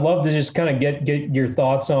I'd love to just kind of get your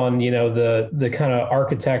thoughts on the kind of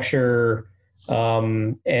architecture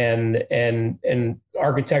and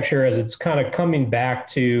architecture as it's kind of coming back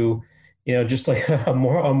to just like a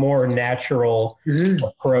more natural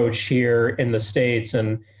approach here in the States.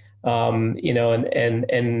 And if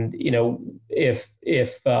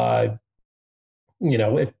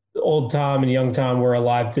Old Tom and Young Tom were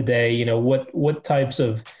alive today, what types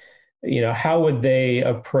of, how would they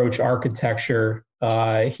approach architecture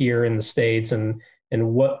here in the States, and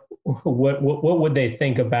what would they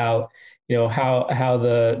think about, how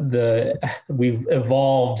we've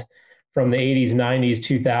evolved from the 80s, 90s,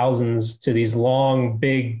 2000s to these long,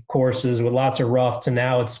 big courses with lots of rough to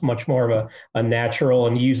now it's much more of a natural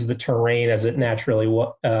and use the terrain as it naturally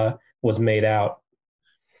was made out.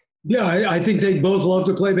 Yeah, I think they both love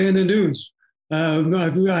to play Bandon Dunes.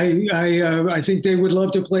 I think they would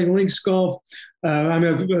love to play links golf. I'm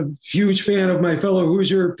a huge fan of my fellow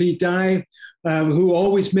Hoosier, Pete Dye, who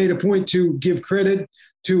always made a point to give credit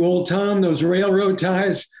to Old Tom, those railroad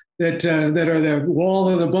ties that are the wall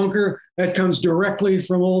of the bunker, that comes directly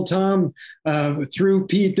from Old Tom through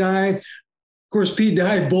Pete Dye. Of course, Pete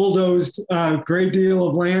Dye bulldozed a great deal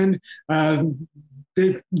of land.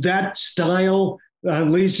 That style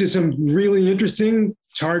leads to some really interesting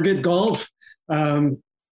target golf, and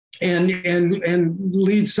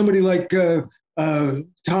leads somebody like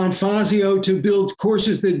Tom Fazio to build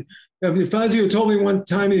courses that Fazio told me one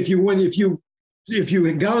time, if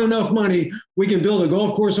you got enough money, we can build a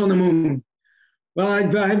golf course on the moon. Well,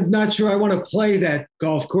 I'm not sure I want to play that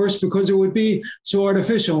golf course because it would be so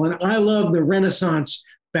artificial. And I love the renaissance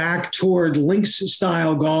back toward links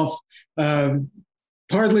style golf,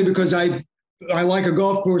 partly because I like a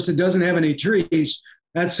golf course that doesn't have any trees.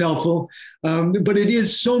 That's helpful. But it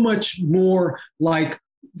is so much more like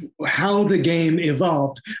how the game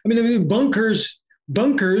evolved. I mean, bunkers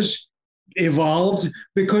evolved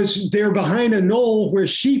because they're behind a knoll where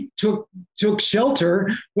sheep took shelter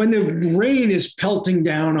when the rain is pelting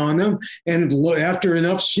down on them. And after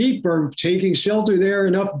enough sheep are taking shelter there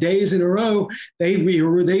enough days in a row,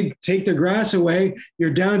 they take the grass away.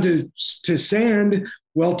 You're down to sand.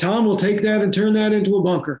 Well, Tom will take that and turn that into a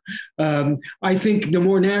bunker. I think the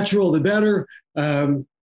more natural, the better.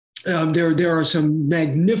 There are some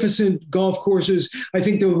magnificent golf courses. I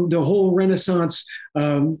think the whole renaissance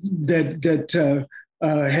that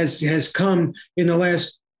has come in the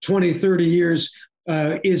last 20, 30 years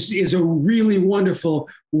is a really wonderful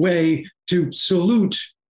way to salute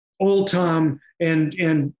Old Tom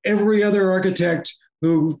and every other architect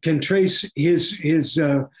who can trace his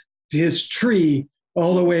tree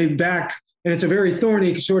all the way back. And it's a very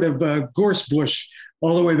thorny sort of gorse bush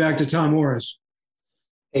all the way back to Tom Morris.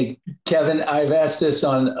 Hey, Kevin, I've asked this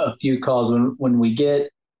on a few calls when we get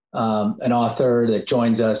an author that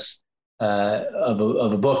joins us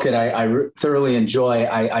of a book that I thoroughly enjoy.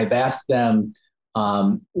 I've asked them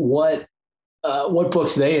what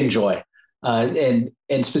books they enjoy, and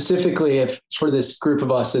specifically if for this group of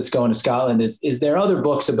us that's going to Scotland, is there other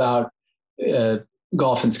books about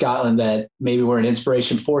golf in Scotland that maybe were an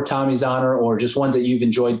inspiration for Tommy's Honor, or just ones that you've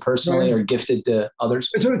enjoyed personally or gifted to others?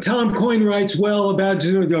 Tom Coyne writes well about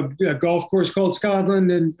the golf course called Scotland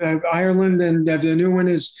and Ireland, and the new one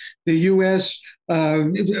is the U.S.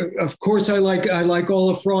 Of course, I like all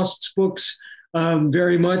of Frost's books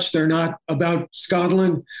very much. They're not about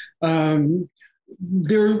Scotland. You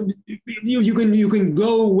can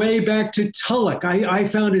go way back to Tulloch. I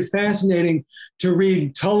found it fascinating to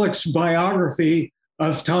read Tulloch's biography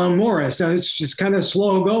of Tom Morris. Now, it's just kind of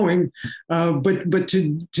slow going, but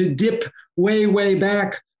to dip way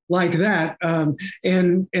back like that, I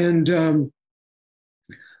mean,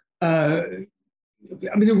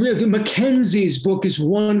 the Mackenzie's book is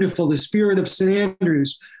wonderful. The Spirit of St.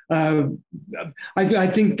 Andrews. I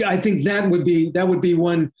think that would be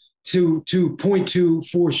one to point to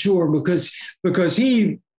for sure, because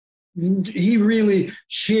he really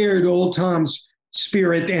shared Old Tom's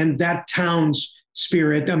spirit and that town's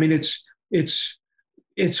spirit. I mean, it's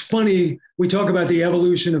funny. We talk about the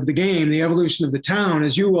evolution of the game, the evolution of the town,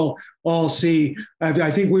 as you will all see.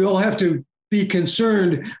 I think we all have to be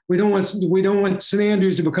concerned. We don't want St.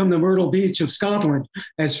 Andrews to become the Myrtle Beach of Scotland.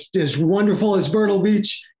 As wonderful as Myrtle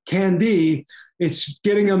Beach can be, it's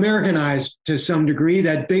getting Americanized to some degree.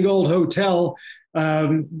 That big old hotel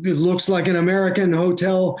it looks like an American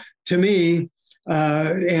hotel to me,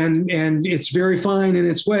 and it's very fine in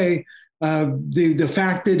its way. The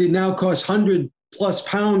fact that it now costs £100+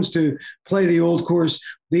 to play the old course,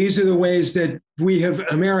 these are the ways that we have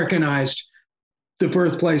Americanized the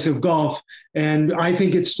birthplace of golf. And I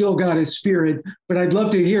think it's still got its spirit, but I'd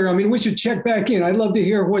love to hear, I mean, we should check back in. I'd love to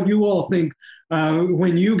hear what you all think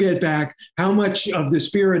when you get back, how much of the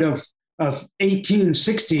spirit of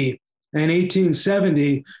 1860 and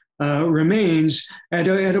 1870 remains at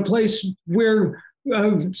a place where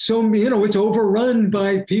it's overrun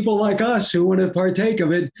by people like us who want to partake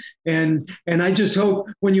of it. And I just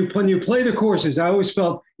hope when you play the courses, I always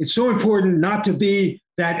felt it's so important not to be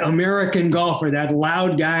that American golfer, that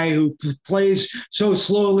loud guy who plays so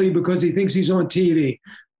slowly because he thinks he's on TV.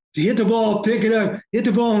 To hit the ball, pick it up, hit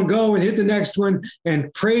the ball and go and hit the next one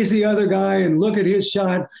and praise the other guy and look at his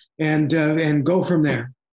shot and go from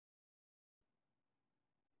there.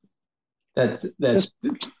 That's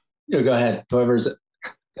go ahead. Whoever's got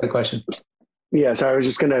a question. Yeah, so I was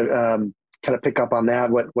just going to kind of pick up on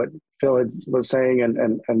that, what Phil was saying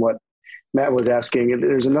and what Matt was asking.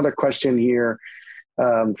 There's another question here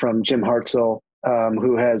from Jim Hartzell,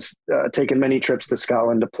 who has taken many trips to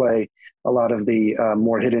Scotland to play a lot of the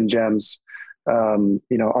more hidden gems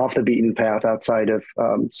off the beaten path outside of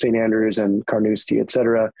St. Andrews and Carnoustie, et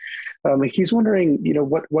cetera. He's wondering,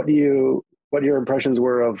 what your impressions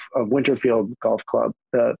were of Winterfield Golf Club,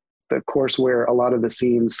 the course where a lot of the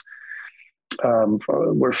scenes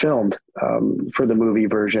were filmed for the movie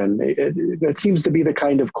version. It seems to be the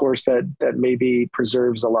kind of course that maybe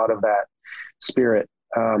preserves a lot of that spirit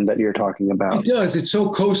that you're talking about. It does. It's so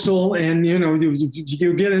coastal, and you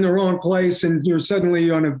get in the wrong place, and you're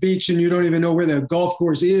suddenly on a beach, and you don't even know where the golf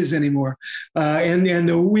course is anymore. And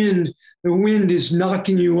the wind is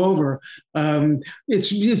knocking you over.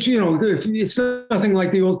 It's nothing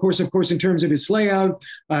like the old course, of course, in terms of its layout.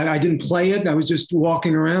 I didn't play it. I was just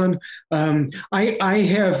walking around. I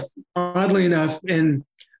have, oddly enough, and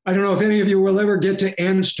I don't know if any of you will ever get to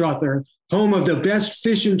Anstruther, home of the best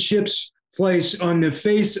fish and chips place on the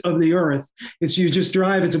face of the earth. You just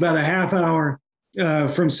drive. It's about a half hour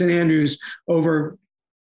from St. Andrews over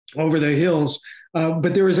the hills.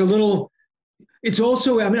 But there is a little. It's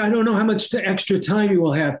also, I don't know how much extra time you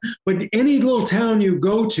will have, but any little town you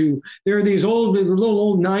go to, there are these little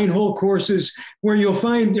old 9-hole courses where you'll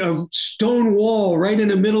find a stone wall right in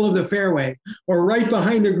the middle of the fairway or right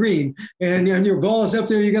behind the green. And your ball is up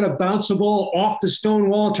there. You got to bounce the ball off the stone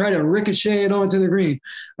wall, try to ricochet it onto the green.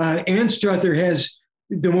 Anstruther has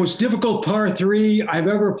the most difficult par 3 I've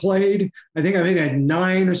ever played. I think I made a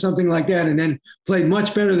 9 or something like that, and then played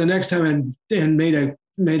much better the next time and made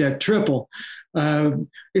a triple.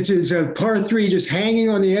 It's a par 3 just hanging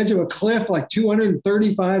on the edge of a cliff, like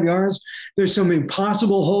 235 yards. There's some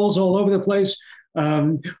impossible holes all over the place.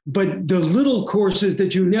 But the little courses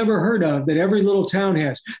that you never heard of, that every little town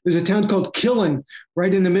has. There's a town called Killen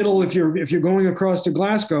right in the middle if you're going across to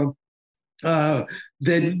Glasgow.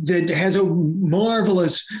 That has a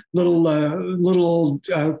marvelous little old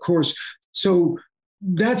course. So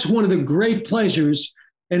that's one of the great pleasures.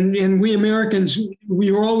 And we Americans, we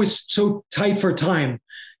were always so tight for time.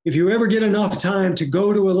 If you ever get enough time to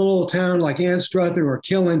go to a little town like Anstruther or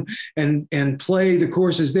Killen and play the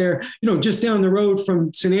courses there, just down the road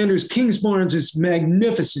from St. Andrews, Kingsbarns is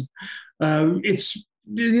magnificent. It's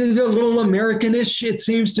a little Americanish, it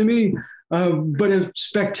seems to me, but a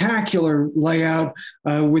spectacular layout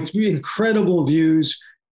with incredible views.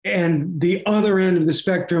 And the other end of the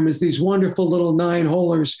spectrum is these wonderful little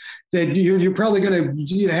 9-holers that you're probably going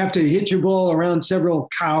to have to hit your ball around several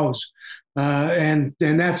cows. And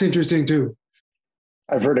that's interesting too.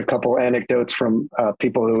 I've heard a couple anecdotes from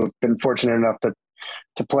people who have been fortunate enough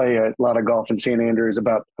to play a lot of golf in St. Andrews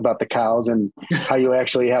about the cows and how you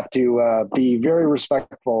actually have to be very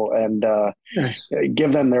respectful and Yes.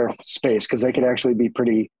 give them their space, because they could actually be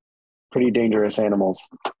pretty dangerous animals.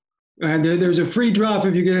 And there's a free drop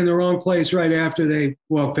if you get in the wrong place right after they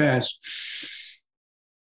walk past.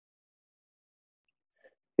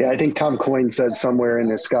 Yeah, I think Tom Coyne said somewhere in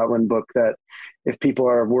his Scotland book that if people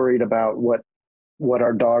are worried about what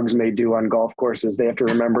our dogs may do on golf courses, they have to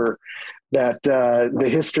remember that the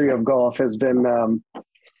history of golf has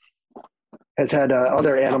had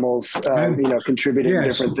other animals, contributing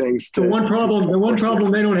Yes. different things. The one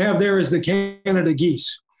problem they don't have there is the Canada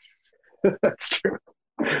geese. That's true.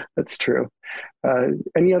 That's true.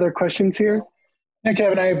 Any other questions here? Yeah,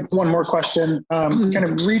 Kevin, I have one more question. Kind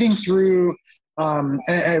of reading through, and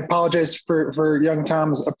I apologize for young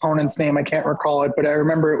Tom's opponent's name. I can't recall it, but I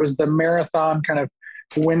remember it was the marathon kind of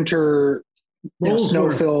winter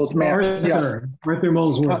snow-filled match. Yes. Arthur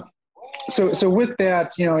Molesworth. So with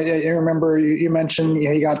that, I remember you mentioned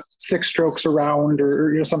you got 6 strokes around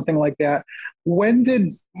or something like that. When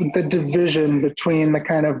did the division between the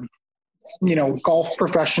kind of golf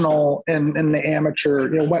professional and the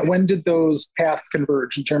amateur, when did those paths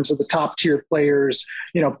converge in terms of the top tier players,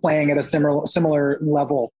 playing at a similar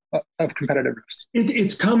level of competitiveness?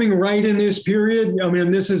 It's coming right in this period. I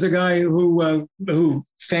mean, this is a guy who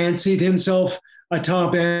fancied himself a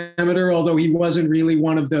top amateur, although he wasn't really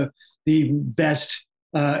one of the best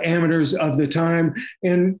amateurs of the time.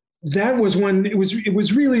 And that was when it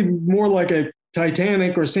was really more like a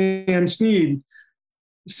Titanic or Sam Snead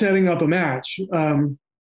setting up a match.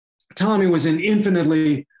 Tommy was an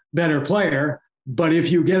infinitely better player, but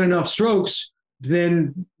if you get enough strokes,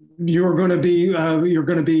 then you're going to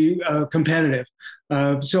be competitive.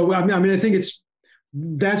 So I mean, I think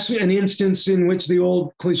that's an instance in which the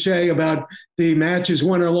old cliche about the match is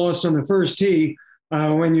won or lost on the first tee,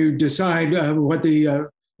 when you decide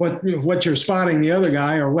what you're spotting the other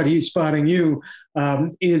guy or what he's spotting you,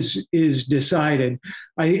 is decided.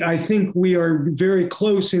 I think we are very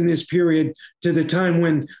close in this period to the time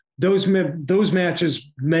when those matches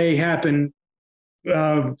may happen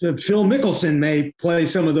Phil Mickelson may play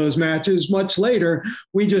some of those matches much later.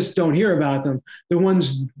 We just don't hear about them. The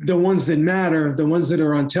ones that matter, the ones that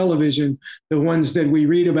are on television, the ones that we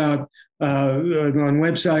read about on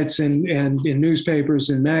websites and in newspapers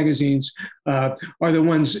and magazines are the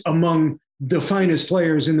ones among the finest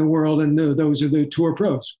players in the world, and those are the tour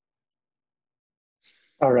pros.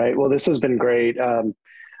 All right. Well, this has been great.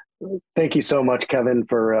 Thank you so much, Kevin,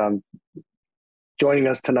 for joining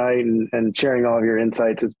us tonight and sharing all of your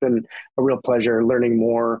insights. It's been a real pleasure learning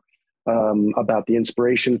more about the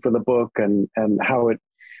inspiration for the book and how it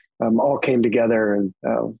all came together. And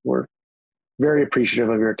we're very appreciative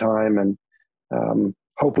of your time, and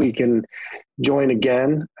hope we can join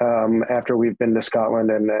again after we've been to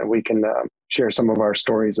Scotland, and we can share some of our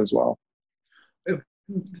stories as well.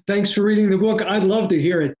 Thanks for reading the book. I'd love to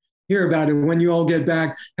hear about it when you all get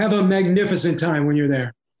back. Have a magnificent time when you're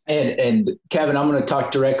there. And Kevin, I'm going to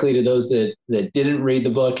talk directly to those that didn't read the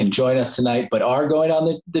book and join us tonight, but are going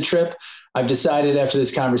on the trip. I've decided after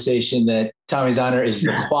this conversation that Tommy's Honor is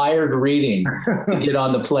required reading to get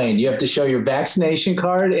on the plane. You have to show your vaccination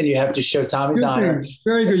card, and you have to show Tommy's Honor.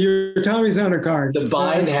 Very good. Your Tommy's Honor card. The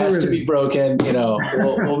bind has to be broken.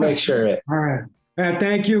 We'll make sure of it. All right.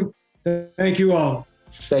 Thank you. Thank you all.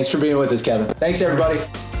 Thanks for being with us, Kevin. Thanks, everybody.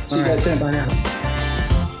 See you guys soon. Bye now.